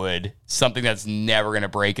solid wood, something that's never going to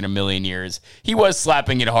break in a million years. He was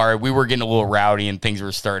slapping it hard. We were getting a little rowdy and things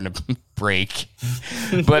were starting to break.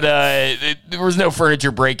 But there was no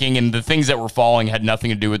furniture breaking, and the things that were falling had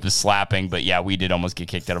nothing to do with the slapping. But yeah, we did almost get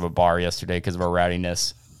kicked out of a bar yesterday because of our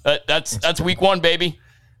rowdiness. That's week 1, baby.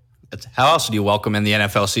 How else do you welcome in the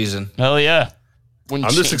NFL season? Hell yeah. I'm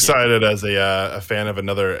just excited as a fan of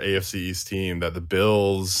another AFC East team that the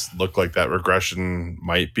Bills look like that regression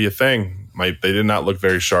might be a thing. They did not look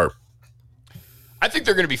very sharp. I think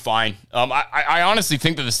they're going to be fine. I honestly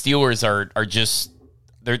think that the Steelers are just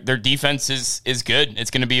their defense is good. It's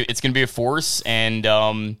going to be a force, and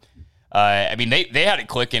I mean they had it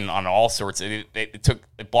clicking on all sorts. They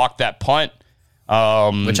blocked that punt.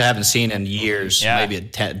 Which I haven't seen in years, maybe a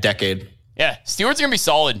decade. Yeah, Steelers are gonna be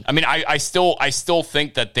solid. I mean, I still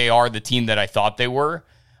think that they are the team that I thought they were,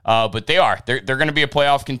 but they are. They're gonna be a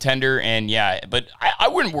playoff contender, and but I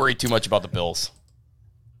wouldn't worry too much about the Bills.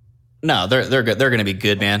 No, they're good. They're gonna be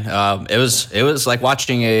good, man. It was like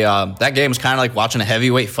watching that game was kind of like watching a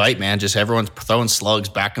heavyweight fight, man. Just everyone's throwing slugs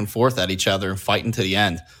back and forth at each other and fighting to the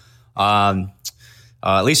end.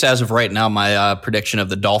 At least as of right now, my prediction of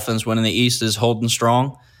the Dolphins winning the East is holding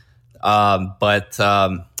strong. But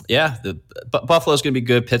Buffalo's going to be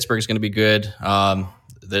good. Pittsburgh's going to be good. You're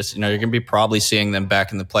going to be probably seeing them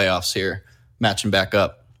back in the playoffs here, matching back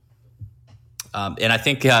up. And I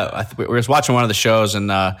think we were just watching one of the shows, and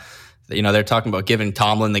they're talking about giving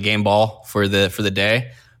Tomlin the game ball for the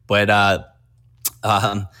day, but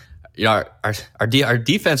our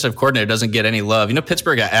defensive coordinator doesn't get any love.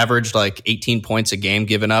 Pittsburgh averaged like 18 points a game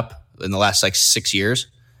given up in the last 6 years.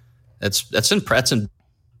 That's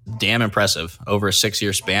damn impressive over a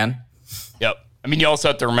 6-year span. Yep. I mean, you also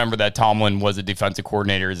have to remember that Tomlin was a defensive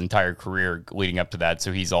coordinator his entire career leading up to that,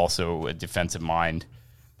 so he's also a defensive mind.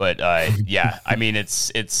 But yeah, I mean, it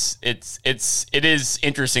is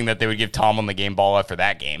interesting that they would give Tomlin the game ball after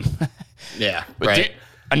that game. Yeah, but right. Dude,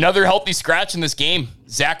 another healthy scratch in this game.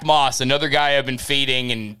 Zach Moss, another guy I've been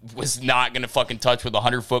fading and was not going to fucking touch with a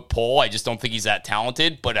 100-foot pole. I just don't think he's that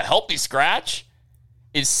talented. But a healthy scratch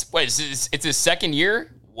it's his second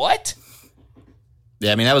year. What?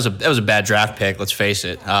 Yeah, I mean that was a bad draft pick. Let's face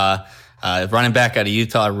it. Running back out of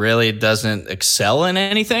Utah really doesn't excel in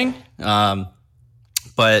anything.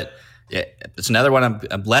 But yeah, it's another one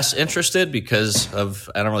I'm less interested because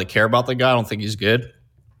I don't really care about the guy. I don't think he's good.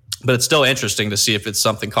 But it's still interesting to see if it's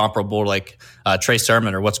something comparable like Trey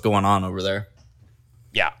Sermon or what's going on over there.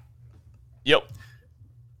 Yeah. Yep.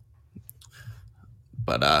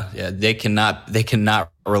 But they cannot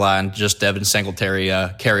rely on just Devin Singletary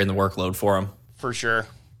carrying the workload for them. For sure.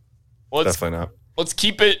 Well, definitely not. Let's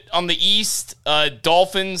keep it on the East.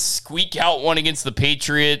 Dolphins squeak out one against the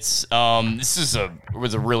Patriots. This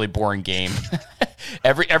was a really boring game.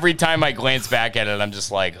 Every time I glance back at it, I'm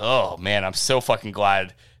just like, oh man, I'm so fucking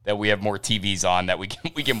glad that we have more TVs on that we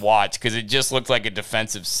can watch, because it just looked like a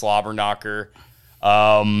defensive slobber knocker.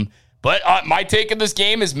 But my take of this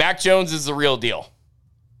game is Mac Jones is the real deal.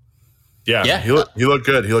 Yeah. He looked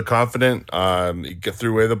good. He looked confident. He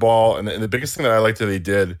threw away the ball, and the biggest thing that I liked that he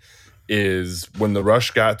did is when the rush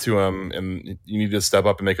got to him and you need to step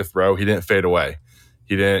up and make a throw, he didn't fade away.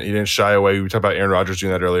 He didn't shy away. We talked about Aaron Rodgers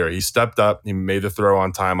doing that earlier. He stepped up, he made the throw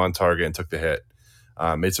on time, on target, and took the hit.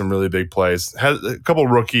 Made some really big plays. Had a couple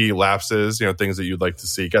rookie lapses, things that you'd like to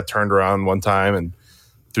see. Got turned around one time and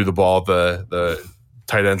threw the ball at the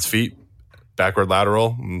tight end's feet, backward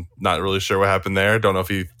lateral. I'm not really sure what happened there. Don't know if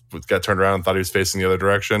he got turned around and thought he was facing the other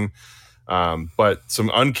direction. But some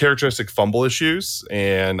uncharacteristic fumble issues.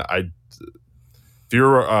 And if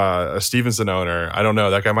you're a Stevenson owner, I don't know.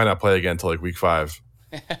 That guy might not play again until like week 5.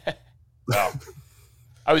 Wow.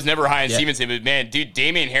 I was never high on Stevenson, but man, dude,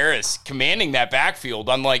 Damian Harris commanding that backfield,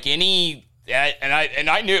 unlike any. And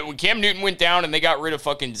I knew it when Cam Newton went down and they got rid of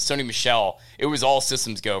fucking Sony Michel. It was all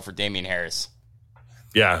systems go for Damian Harris.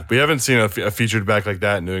 Yeah, we haven't seen a featured back like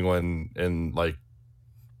that in New England in like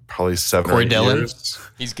probably 7 Corey or 8 Dillon. years.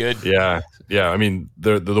 He's good. Yeah. I mean,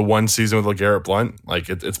 the one season with LeGarrette Blount, like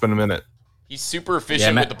it's been a minute. He's super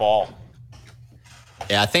efficient with the ball.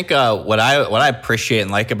 Yeah, I think what I appreciate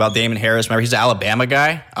and like about Damon Harris, remember he's an Alabama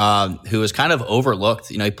guy who was kind of overlooked.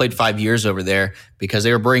 He played 5 years over there because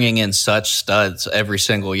they were bringing in such studs every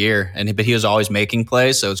single year, but he was always making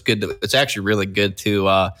plays. So it's actually really good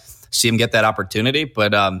to see him get that opportunity.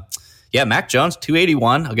 But yeah, Mac Jones,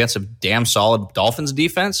 281 against a damn solid Dolphins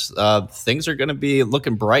defense. Things are going to be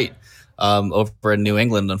looking bright over in New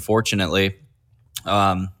England, unfortunately.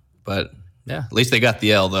 But yeah, at least they got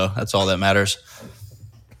the L though. That's all that matters.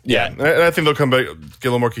 Yeah, and I think they'll come back, get a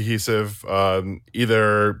little more cohesive.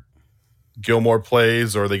 Either Gilmore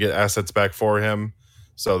plays or they get assets back for him.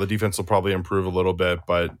 So the defense will probably improve a little bit,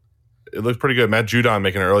 but it looked pretty good. Matt Judon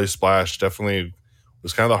making an early splash definitely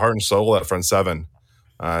was kind of the heart and soul at front seven.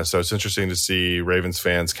 So it's interesting to see Ravens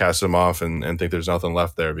fans cast him off and think there's nothing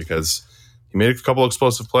left there because he made a couple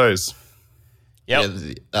explosive plays. Yep.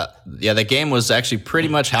 Yeah, the game was actually pretty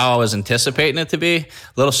much how I was anticipating it to be. A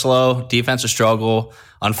little slow, defensive struggle.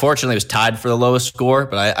 Unfortunately, it was tied for the lowest score,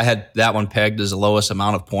 but I had that one pegged as the lowest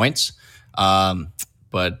amount of points.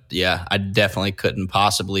 But yeah, I definitely couldn't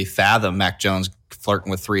possibly fathom Mac Jones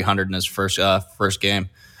flirting with 300 in his first game.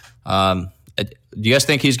 Do you guys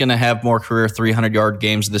think he's going to have more career 300-yard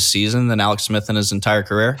games this season than Alex Smith in his entire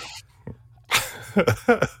career?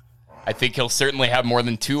 I think he'll certainly have more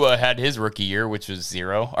than Tua had his rookie year, which was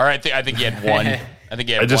 0. Or I think he had 1.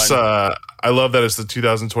 I love that it's the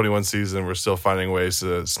 2021 season. We're still finding ways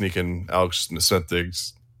to sneak in Alex Smith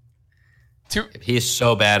digs. He's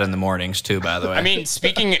so bad in the mornings too, by the way. I mean,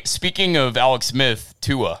 speaking of Alex Smith,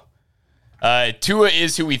 Tua. Tua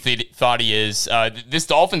is who we thought he is. This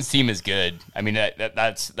Dolphins team is good. I mean,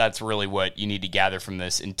 that's really what you need to gather from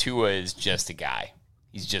this. And Tua is just a guy.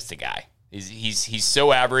 He's just a guy. He's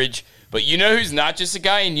so average. But you know who's not just a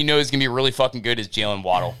guy, and you know who's gonna be really fucking good is Jalen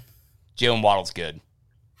Waddle. Jalen Waddle's good.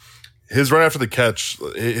 His run after the catch,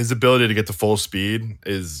 his ability to get to full speed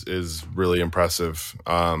is really impressive.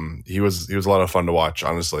 He was a lot of fun to watch,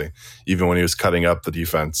 honestly, even when he was cutting up the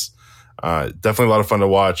defense. Definitely a lot of fun to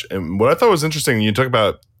watch. And what I thought was interesting, you talk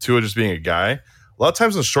about Tua just being a guy. A lot of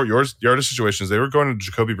times in short yardage situations, they were going to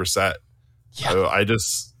Jacoby Brissett. Yeah. I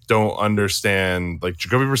just don't understand. Like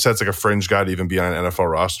Jacoby Brissett's like a fringe guy to even be on an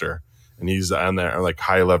NFL roster, and he's on there on like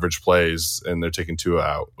high leverage plays, and they're taking Tua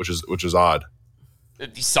out, which is odd.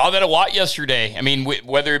 You saw that a lot yesterday. I mean,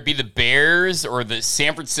 whether it be the Bears or the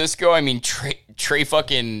San Francisco. I mean, Trey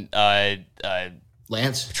fucking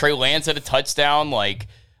Lance had a touchdown. Like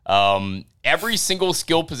every single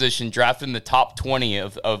skill position drafted in the top 20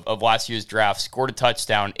 of last year's draft scored a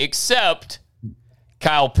touchdown, except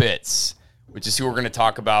Kyle Pitts, which is who we're going to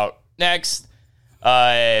talk about next.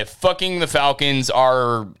 Fucking the Falcons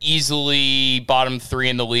are easily bottom 3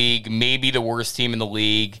 in the league, maybe the worst team in the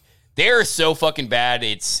league. They're so fucking bad.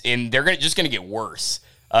 They're just going to get worse.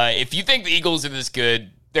 If you think the Eagles are this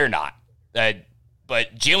good, they're not.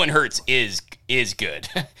 But Jalen Hurts is good.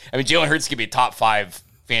 I mean, Jalen Hurts could be a top 5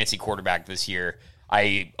 fantasy quarterback this year.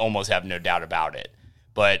 I almost have no doubt about it.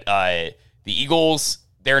 But the Eagles,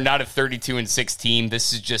 they're not a 32-6 team.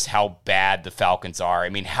 This is just how bad the Falcons are. I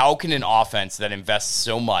mean, how can an offense that invests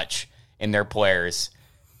so much in their players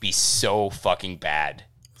be so fucking bad?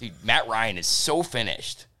 Dude, Matt Ryan is so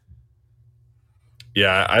finished.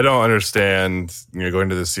 Yeah, I don't understand, going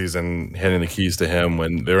into this season, handing the keys to him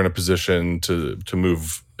when they're in a position to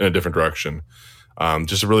move in a different direction.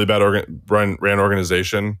 Just a really bad ran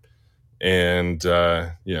organization. And,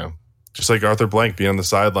 just like Arthur Blank being on the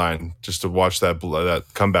sideline just to watch that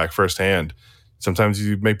comeback firsthand. Sometimes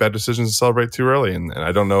you make bad decisions and celebrate too early. And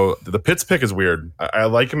I don't know. The Pitts pick is weird. I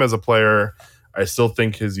like him as a player. I still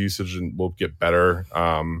think his usage will get better.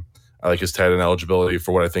 I like his tight end eligibility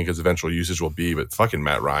for what I think his eventual usage will be, but fucking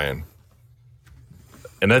Matt Ryan.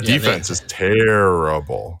 And that defense is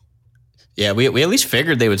terrible. Yeah, we at least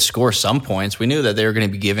figured they would score some points. We knew that they were going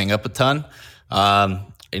to be giving up a ton. I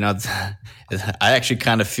actually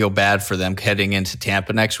kind of feel bad for them heading into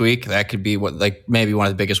Tampa next week. That could be maybe one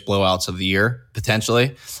of the biggest blowouts of the year,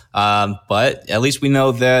 potentially. But at least we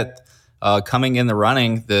know that coming in the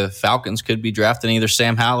running, the Falcons could be drafting either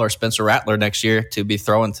Sam Howell or Spencer Rattler next year to be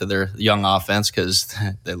throwing to their young offense because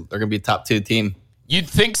they're going to be a top 2 team. You'd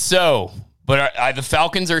think so, but the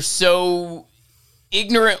Falcons are so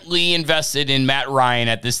ignorantly invested in Matt Ryan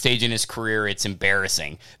at this stage in his career. It's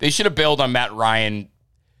embarrassing. They should have bailed on Matt Ryan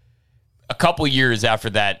a couple years after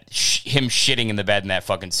that, him shitting in the bed in that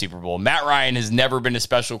fucking Super Bowl. Matt Ryan has never been a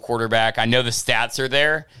special quarterback. I know the stats are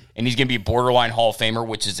there, and he's going to be a borderline Hall of Famer,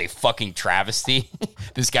 which is a fucking travesty.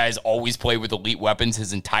 This guy has always played with elite weapons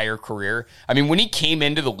his entire career. I mean, when he came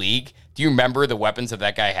into the league, do you remember the weapons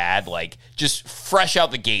that guy had? Like, just fresh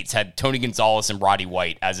out the gates, had Tony Gonzalez and Roddy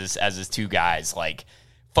White as his 2 guys. Like,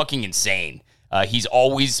 fucking insane. He's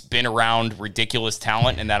always been around ridiculous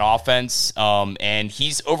talent in that offense, and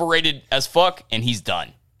he's overrated as fuck, and he's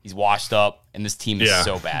done. He's washed up, and this team is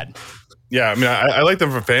so bad. Yeah, I mean, I like them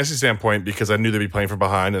from a fantasy standpoint because I knew they'd be playing from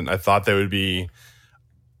behind, and I thought they would be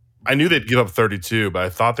 – I knew they'd give up 32, but I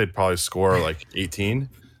thought they'd probably score like 18.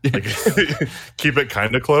 Like, keep it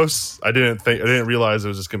kind of close. I didn't realize it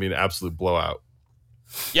was just going to be an absolute blowout.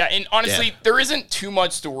 Yeah, and honestly, there isn't too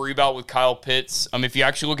much to worry about with Kyle Pitts. If you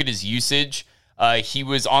actually look at his usage – he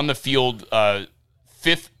was on the field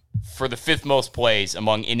fifth for the fifth most plays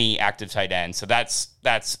among any active tight end. So that's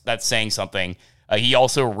saying something. He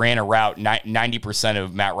also ran a route 90%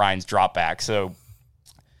 of Matt Ryan's dropback. So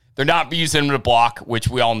they're not using him to block, which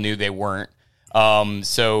we all knew they weren't.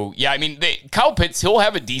 So yeah, I mean, Kyle Pitts, he'll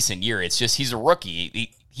have a decent year. It's just he's a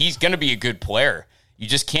rookie. He's going to be a good player. You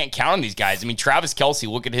just can't count on these guys. I mean, Travis Kelce,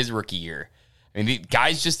 look at his rookie year. I mean, the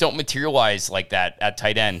guys just don't materialize like that at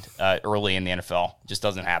tight end early in the NFL. It just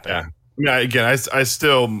doesn't happen. Yeah. I mean, again, I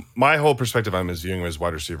still, my whole perspective on him is viewing him as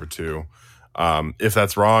wide receiver too. If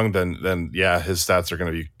that's wrong, then yeah, his stats are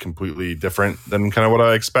going to be completely different than kind of what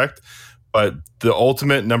I expect. But the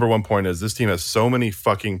ultimate number one point is this team has so many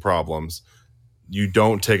fucking problems. You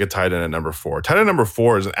don't take a tight end at number 4. Tight end number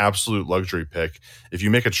 4 is an absolute luxury pick. If you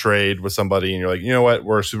make a trade with somebody and you're like, you know what,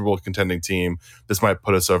 we're a Super Bowl contending team, this might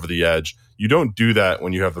put us over the edge. You don't do that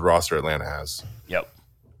when you have the roster Atlanta has. Yep.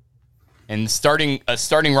 And starting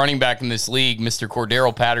running back in this league, Mr.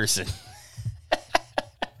 Cordero Patterson.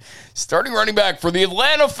 Starting running back for the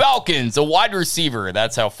Atlanta Falcons, a wide receiver.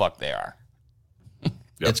 That's how fucked they are. Yep.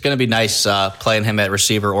 It's going to be nice playing him at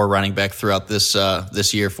receiver or running back throughout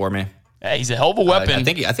this year for me. Yeah, he's a hell of a weapon. I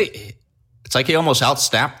think it's like he almost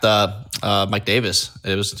outsnapped Mike Davis.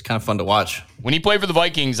 It was kind of fun to watch. When he played for the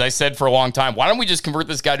Vikings, I said for a long time, why don't we just convert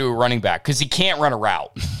this guy to a running back? Because he can't run a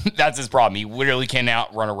route. That's his problem. He literally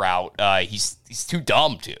cannot run a route. He's too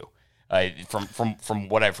dumb to. From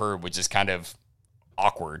what I've heard, which is kind of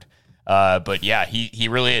awkward. But yeah, he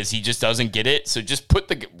really is. He just doesn't get it. So just put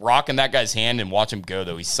the rock in that guy's hand and watch him go,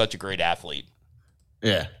 though. He's such a great athlete.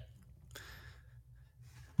 Yeah.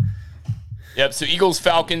 Yep, so Eagles,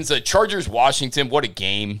 Falcons, Chargers, Washington, what a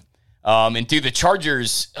game. And dude, the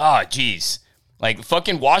Chargers, geez. Like,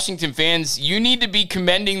 fucking Washington fans, you need to be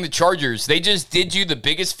commending the Chargers. They just did you the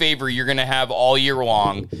biggest favor you're going to have all year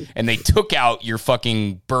long, and they took out your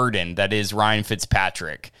fucking burden, that is Ryan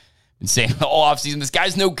Fitzpatrick. And saying all offseason, this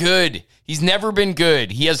guy's no good. He's never been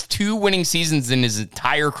good. He has 2 winning seasons in his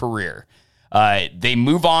entire career. They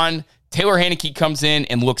move on. Taylor Heinicke comes in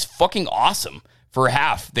and looks fucking awesome. For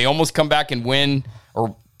half, they almost come back and win.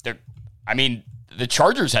 The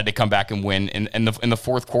Chargers had to come back and win in the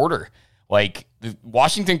fourth quarter. Like,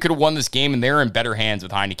 Washington could have won this game, and they're in better hands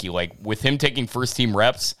with Heinicke. Like, with him taking first team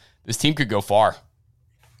reps, this team could go far.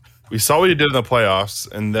 We saw what he did in the playoffs,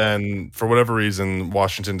 and then for whatever reason,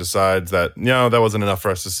 Washington decides that that wasn't enough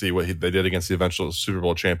for us to see what they did against the eventual Super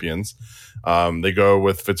Bowl champions. They go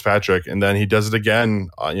with Fitzpatrick, and then he does it again.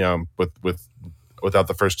 Without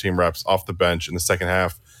the first team reps off the bench in the second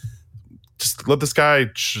half. Just let this guy,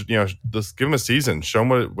 just give him a season. Show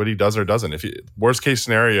him what he does or doesn't. Worst case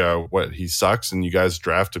scenario, he sucks and you guys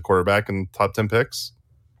draft a quarterback in top 10 picks.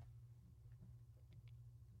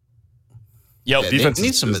 Yep. Defense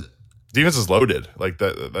is loaded. Like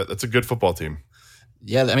that's a good football team.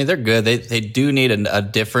 Yeah, I mean, they're good. They do need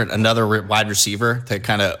another wide receiver to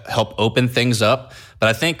kind of help open things up. But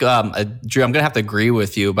I think, Drew, I'm going to have to agree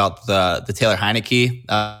with you about the Taylor Heinicke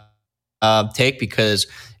take because,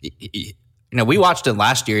 we watched it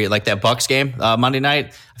last year, like that Bucs game Monday night.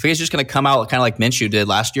 I think he's just going to come out kind of like Minshew did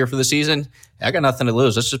last year for the season. I got nothing to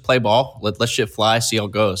lose. Let's just play ball. Let shit fly, see how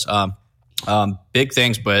it goes. Big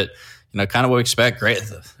things, but, kind of what we expect. Great.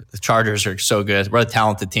 The Chargers are so good. We're a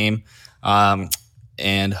talented team.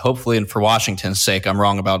 And hopefully, and for Washington's sake, I'm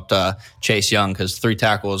wrong about Chase Young because 3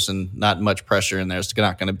 tackles and not much pressure in there is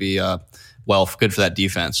not going to be good for that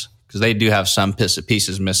defense because they do have some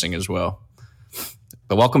pieces missing as well.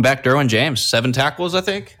 But welcome back, Derwin James. 7 tackles, I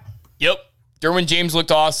think. Yep. Derwin James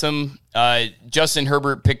looked awesome. Justin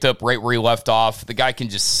Herbert picked up right where he left off. The guy can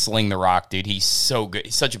just sling the rock, dude. He's so good.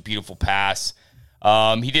 He's such a beautiful pass.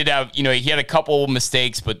 He did have, he had a couple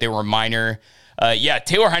mistakes, but they were minor.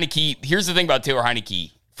 Taylor Heinicke, here's the thing about Taylor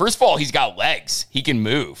Heinicke. First of all, he's got legs. He can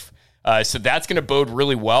move. So that's going to bode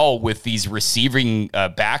really well with these receiving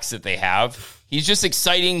backs that they have. He's just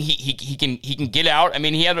exciting. He can get out. I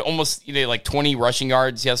mean, he had almost 20 rushing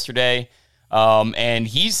yards yesterday. And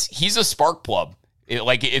he's a spark plug.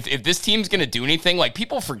 If this team's going to do anything,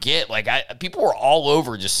 people forget, people were all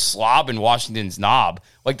over just slobbing Washington's knob.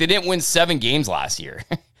 They didn't win 7 games last year.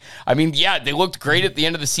 I mean, yeah, they looked great at the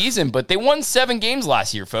end of the season, but they won 7 games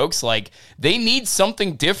last year, folks. Like, they need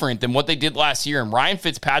something different than what they did last year, and Ryan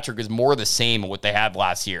Fitzpatrick is more the same of what they had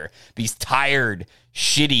last year. These tired,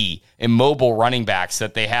 shitty, immobile running backs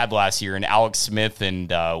that they had last year, and Alex Smith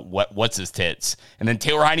and what's his tits. And then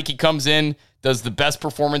Taylor Heineke comes in, does the best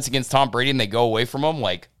performance against Tom Brady, and they go away from him.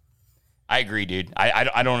 Like, I agree, dude.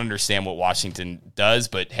 I don't understand what Washington does,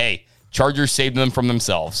 but hey, Chargers saved them from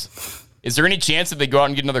themselves. Is there any chance that they go out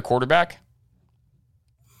and get another quarterback?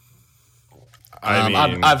 I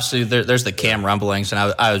mean, obviously, there's the Cam rumblings,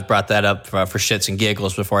 and I was brought that up for shits and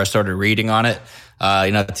giggles before I started reading on it,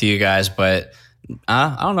 to you guys. But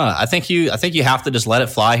I don't know. I think you have to just let it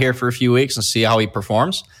fly here for a few weeks and see how he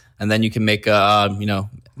performs, and then you can make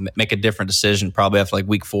a different decision probably after like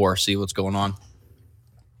week 4, see what's going on.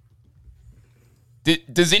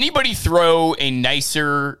 Does anybody throw a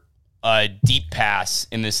nicer deep pass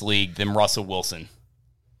in this league than Russell Wilson?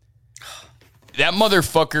 That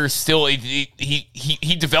motherfucker still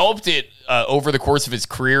he developed it over the course of his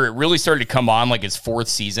career. It really started to come on like his 4th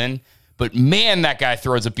season. But man, that guy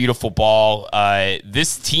throws a beautiful ball.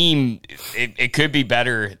 This team, it could be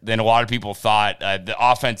better than a lot of people thought. The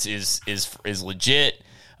offense is legit.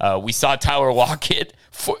 We saw Tyler Lockett.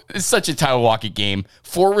 It's such a Tyler Lockett game.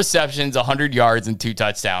 4 receptions, 100 yards, and 2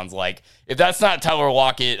 touchdowns. Like, if that's not Tyler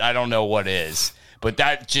Lockett, I don't know what is. But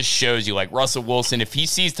that just shows you, like, Russell Wilson, if he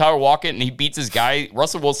sees Tyler Lockett and he beats his guy,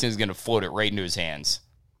 Russell Wilson is going to float it right into his hands.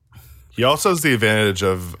 he also has the advantage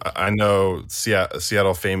of, I know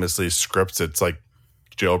Seattle famously scripts its like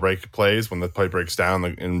jailbreak plays when the play breaks down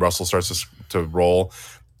and Russell starts to roll.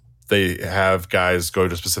 They have guys go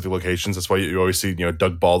to specific locations. That's why you always see,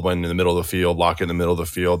 Doug Baldwin in the middle of the field, Lockett in the middle of the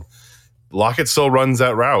field. Lockett still runs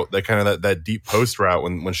that route, that kind of that deep post route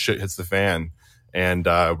when shit hits the fan, and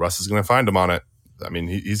Russ is going to find him on it. I mean,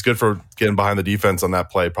 he's good for getting behind the defense on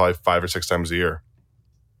that play probably 5 or 6 times a year.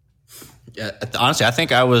 Yeah, honestly, I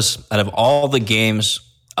think I was, out of all the games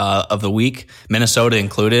of the week, Minnesota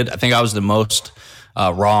included, I think I was the most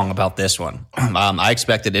wrong about this one. I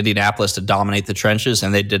expected Indianapolis to dominate the trenches,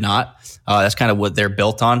 and they did not. That's kind of what they're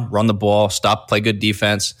built on: run the ball, play good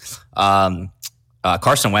defense.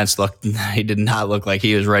 Carson Wentz he did not look like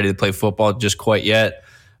he was ready to play football just quite yet.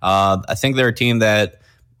 I think they're a team that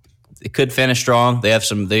it could finish strong. They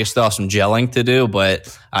still have some gelling to do,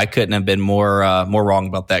 but I couldn't have been more wrong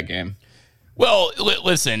about that game. Well,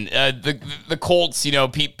 listen, the Colts,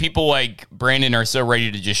 people like Brandon are so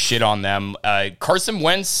ready to just shit on them. Carson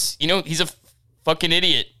Wentz, he's a fucking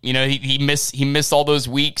idiot. He missed all those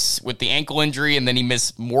weeks with the ankle injury, and then he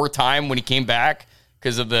missed more time when he came back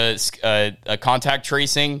because of the contact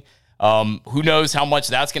tracing. Who knows how much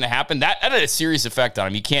that's going to happen? That had a serious effect on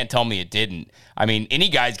him. You can't tell me it didn't. I mean, any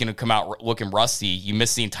guy's going to come out looking rusty. You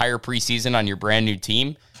miss the entire preseason on your brand new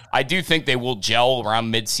team. I do think they will gel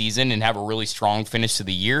around midseason and have a really strong finish to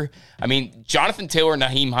the year. I mean, Jonathan Taylor and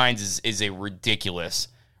Nyheim Hines is a ridiculous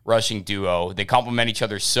rushing duo. They complement each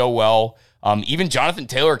other so well. Even Jonathan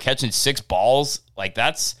Taylor catching 6 balls, like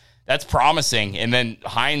that's promising. And then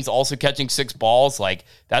Hines also catching 6 balls, like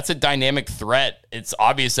that's a dynamic threat. It's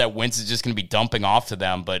obvious that Wentz is just going to be dumping off to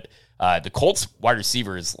them, but the Colts wide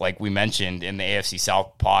receivers, like we mentioned in the AFC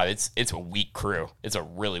South pod, it's a weak crew. It's a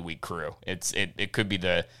really weak crew. It could be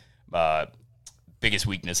the biggest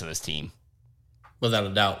weakness of this team. Without a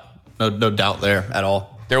doubt. No doubt there at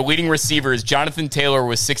all. Their leading receivers, Jonathan Taylor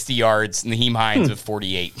with 60 yards, Nyheim Hines with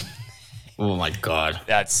 48. Oh my God.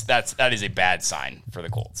 That is a bad sign for the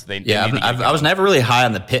Colts. I was never really high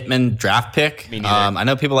on the Pittman draft pick. Me neither. I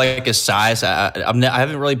know people like his size. I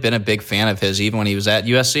haven't really been a big fan of his, even when he was at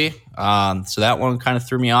USC. So that one kind of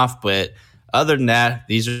threw me off. But other than that,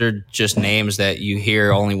 these are just names that you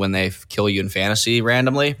hear only when they kill you in fantasy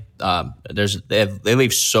randomly. They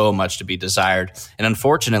leave so much to be desired. And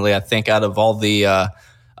unfortunately, I think out of all the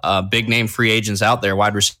big name free agents out there,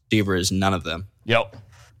 wide receiver is none of them. Yep.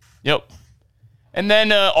 And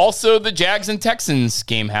then also the Jags and Texans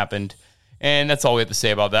game happened. And that's all we have to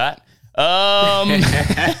say about that.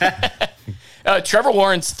 Trevor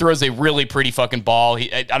Lawrence throws a really pretty fucking ball.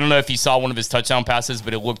 I don't know if you saw one of his touchdown passes,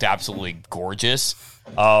 but it looked absolutely gorgeous.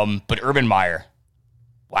 But Urban Meyer,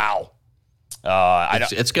 wow.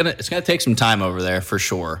 It's gonna take some time over there for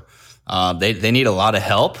sure. They need a lot of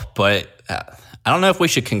help, but I don't know if we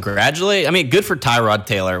should congratulate. I mean, good for Tyrod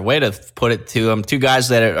Taylor. Way to put it to them. 2 guys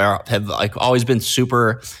that have like always been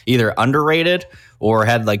super either underrated or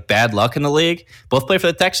had like bad luck in the league. Both play for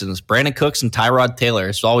the Texans. Brandon Cooks and Tyrod Taylor.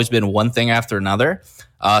 It's always been one thing after another.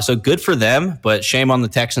 So good for them, but shame on the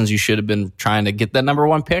Texans. You should have been trying to get that number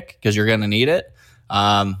 1 pick because you're going to need it.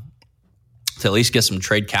 to at least get some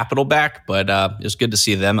trade capital back. But it was good to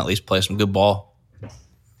see them at least play some good ball.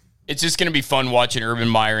 It's just going to be fun watching Urban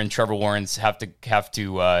Meyer and Trevor Lawrence have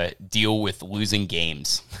to deal with losing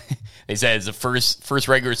games. They said it's the first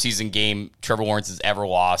regular season game Trevor Lawrence has ever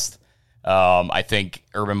lost. I think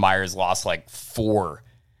Urban Meyer's lost like 4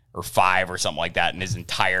 or 5 or something like that in his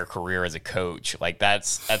entire career as a coach. Like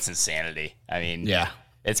that's insanity. I mean, yeah,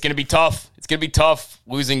 it's going to be tough. It's going to be tough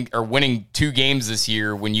losing or winning 2 games this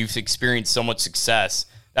year when you've experienced so much success.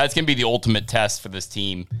 That's going to be the ultimate test for this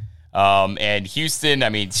team. And Houston, I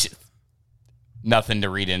mean, nothing to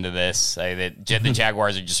read into this. The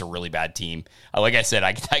Jaguars are just a really bad team. Like I said,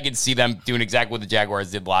 I can see them doing exactly what the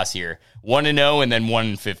Jaguars did last year. 1-0 and then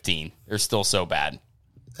 1-15. They're still so bad.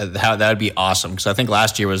 That would be awesome because I think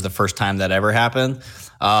last year was the first time that ever happened.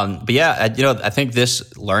 But yeah, I think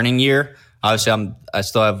this learning year, obviously I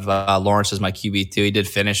still have Lawrence as my QB too. He did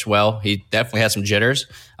finish well. He definitely had some jitters.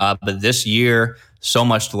 But this year, so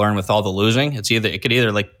much to learn with all the losing. It could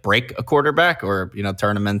either like break a quarterback or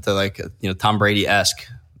turn him into like Tom Brady-esque.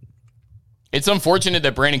 It's unfortunate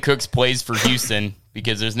that Brandon Cooks plays for Houston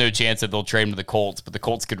because there's no chance that they'll trade him to the Colts, but the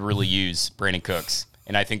Colts could really use Brandon Cooks.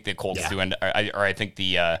 And I think the Colts I think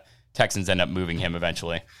the Texans end up moving him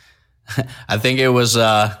eventually. I think it was,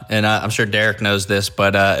 and I'm sure Derek knows this,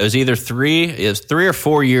 but it was either 3 or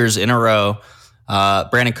 4 years in a row.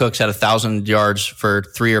 Brandon Cooks had 1,000 yards for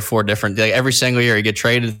 3 or 4 different. Like every single year, he get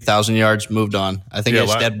traded, 1,000 yards, moved on. I think he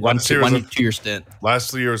had one 2-year stint.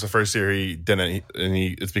 Last year was the first year he didn't,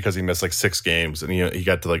 it's because he missed like 6 games and he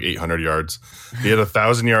got to like 800 yards. He had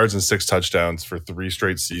 1,000 yards and 6 touchdowns for 3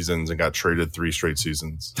 straight seasons and got traded 3 straight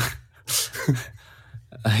seasons.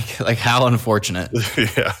 like how unfortunate.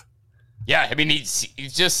 Yeah. Yeah, I mean he's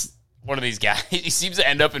just one of these guys. He seems to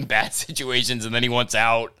end up in bad situations and then he wants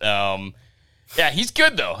out. Yeah, he's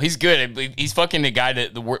good though. He's good. He's fucking a guy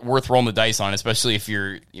worth rolling the dice on, especially if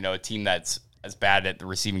you're a team that's as bad at the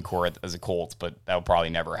receiving core as the Colts. But that will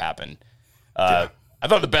probably never happen. I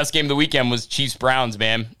thought the best game of the weekend was Chiefs Browns.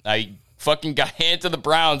 Man, I fucking got handed to the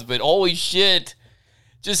Browns, but holy shit,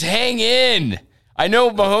 just hang in. I know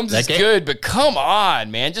Mahomes is good, but come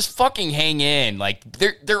on, man, just fucking hang in. Like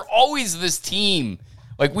they're always this team.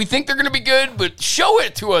 Like we think they're gonna be good, but show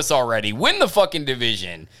it to us already. Win the fucking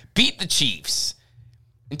division. Beat the Chiefs.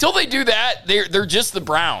 Until they do that, they're just the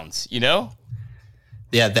Browns, Yeah,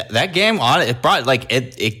 that game on it brought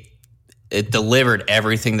it delivered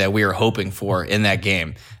everything that we were hoping for in that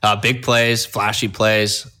game. Big plays, flashy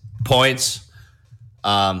plays, points,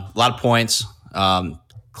 a lot of points.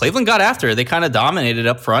 Cleveland got after it. They kind of dominated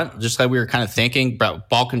up front, just like we were kind of thinking about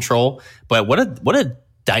ball control. But what a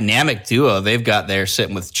dynamic duo they've got there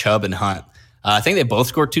sitting with Chubb and Hunt. I think they both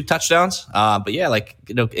scored 2 touchdowns. But yeah,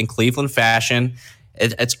 in Cleveland fashion,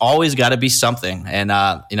 it's always got to be something. And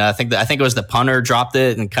I think it was the punter dropped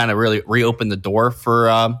it and kind of really reopened the door for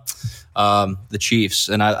the Chiefs.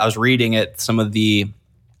 And I was reading it, some of the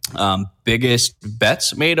biggest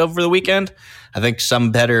bets made over the weekend. I think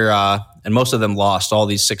some better, and most of them lost all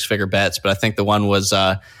these 6-figure bets. But I think the one was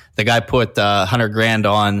the guy put $100,000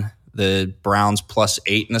 on the Browns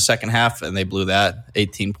 +8 in the second half, and they blew that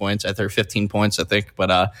 18 points, I think 15 points, I think.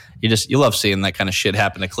 But you love seeing that kind of shit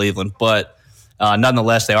happen to Cleveland. But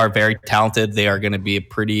nonetheless, they are very talented. They are going to be a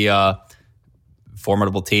pretty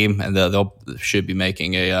formidable team, and they'll should be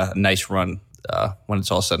making a nice run when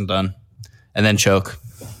it's all said and done, and then choke.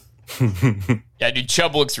 Yeah, dude,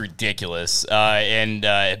 Chubb looks ridiculous,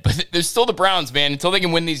 but there's still the Browns, man. Until they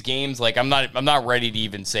can win these games, like I'm not ready to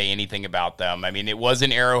even say anything about them. I mean, it was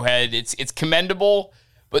an Arrowhead. It's commendable,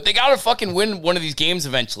 but they gotta fucking win one of these games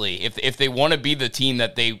eventually if they want to be the team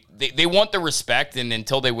that they want the respect. And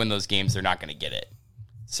until they win those games, they're not going to get it.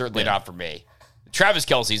 Certainly not for me. Travis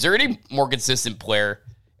Kelce, is there any more consistent player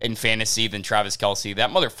in fantasy than Travis Kelce?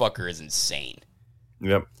 That motherfucker is insane.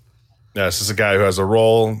 Yep. Yeah, it's just a guy who has a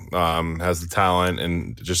role, has the talent,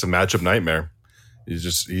 and just a matchup nightmare.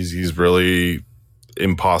 He's really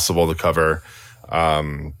impossible to cover.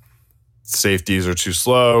 Safeties are too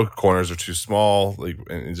slow, corners are too small.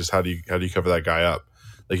 And just how do you cover that guy up?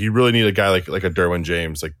 Like you really need a guy like a Derwin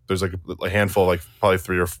James. Like there's like a handful, like probably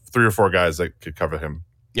three or four guys that could cover him.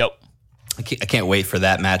 Yep. I can't wait for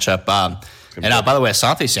that matchup. And by the way,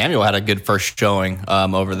 Asante Samuel had a good first showing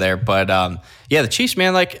over there. But the Chiefs,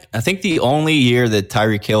 man, like I think the only year that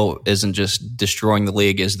Tyreek Hill isn't just destroying the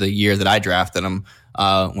league is the year that I drafted him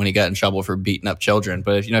when he got in trouble for beating up children.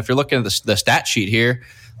 But if you're looking at the stat sheet here,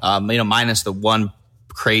 minus the one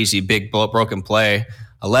crazy big broken play,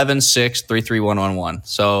 11, 6, 3, 3, 1, 1, 1.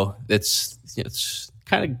 So it's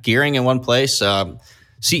kind of gearing in one place.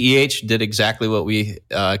 CEH did exactly what we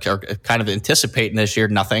are kind of anticipating this year,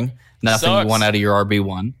 nothing. Nothing you want out of your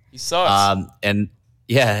RB1. He sucks. And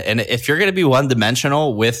if you're going to be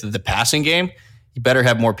one-dimensional with the passing game, you better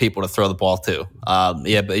have more people to throw the ball to. But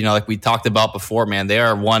like we talked about before, man, they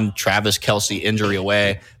are one Travis Kelce injury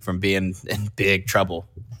away from being in big trouble.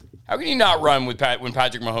 How can you not run when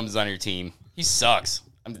Patrick Mahomes is on your team? He sucks.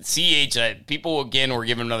 People again were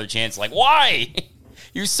giving him another chance. Like, why?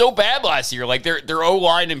 He was so bad last year. Like their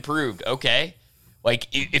O-line improved. Okay. Like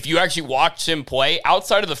if you actually watched him play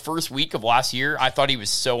outside of the first week of last year, I thought he was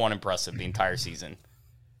so unimpressive the entire season.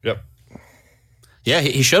 Yep. Yeah,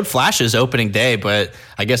 he showed flashes opening day, but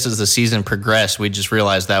I guess as the season progressed, we just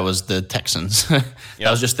realized that was the Texans. That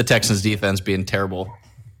was just the Texans defense being terrible.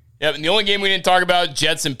 Yeah, and the only game we didn't talk about,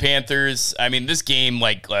 Jets and Panthers. I mean, this game,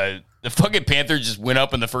 the fucking Panthers just went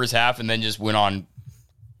up in the first half and then just went on,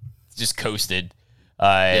 just coasted.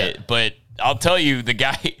 But I'll tell you, the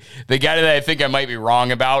guy that I think I might be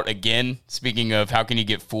wrong about, again, speaking of how can you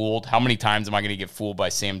get fooled, how many times am I going to get fooled by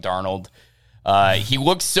Sam Darnold? He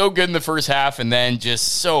looked so good in the first half and then just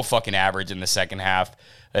so fucking average in the second half.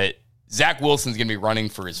 Zach Wilson's going to be running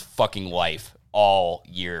for his fucking life all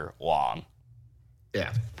year long.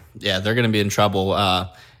 Yeah, they're going to be in trouble.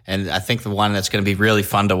 And I think the one that's going to be really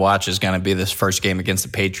fun to watch is going to be this first game against the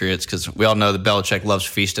Patriots, because we all know that Belichick loves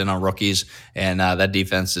feasting on rookies, and that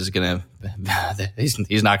defense is going to –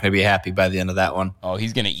 he's not going to be happy by the end of that one. Oh,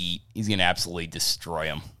 he's going to eat. He's going to absolutely destroy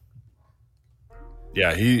him. Yeah,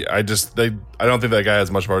 I don't think that guy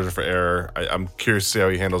has much margin for error. I'm curious to see how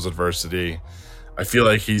he handles adversity. I feel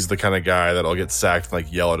like he's the kind of guy that'll get sacked and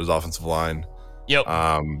yell at his offensive line. Yep.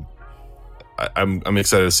 I'm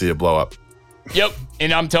excited to see it blow up. Yep,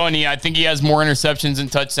 and I'm telling you, I think he has more interceptions and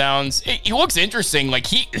touchdowns. He looks interesting.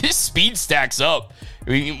 His speed stacks up. I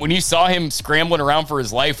mean, when you saw him scrambling around for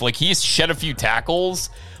his life, he's shed a few tackles.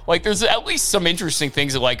 There's at least some interesting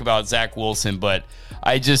things I like about Zach Wilson, but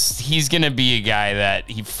he's going to be a guy that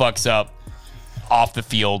he fucks up off the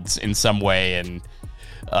field in some way. And,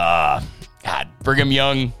 God, Brigham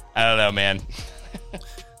Young, I don't know, man.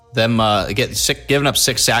 Them giving up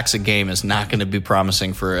 6 sacks a game is not going to be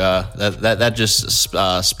promising for that just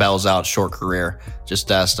spells out short career.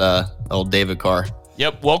 Just asked old David Carr.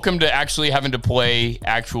 Yep, welcome to actually having to play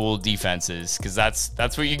actual defenses, because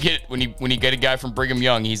that's what you get when you get a guy from Brigham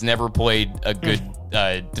Young. He's never played a good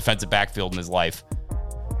defensive backfield in his life.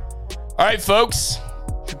 All right, folks,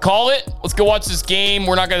 call it. Let's go watch this game.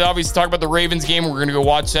 We're not going to obviously talk about the Ravens game. We're going to go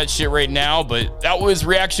watch that shit right now, but that was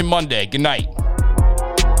Reaction Monday. Good night.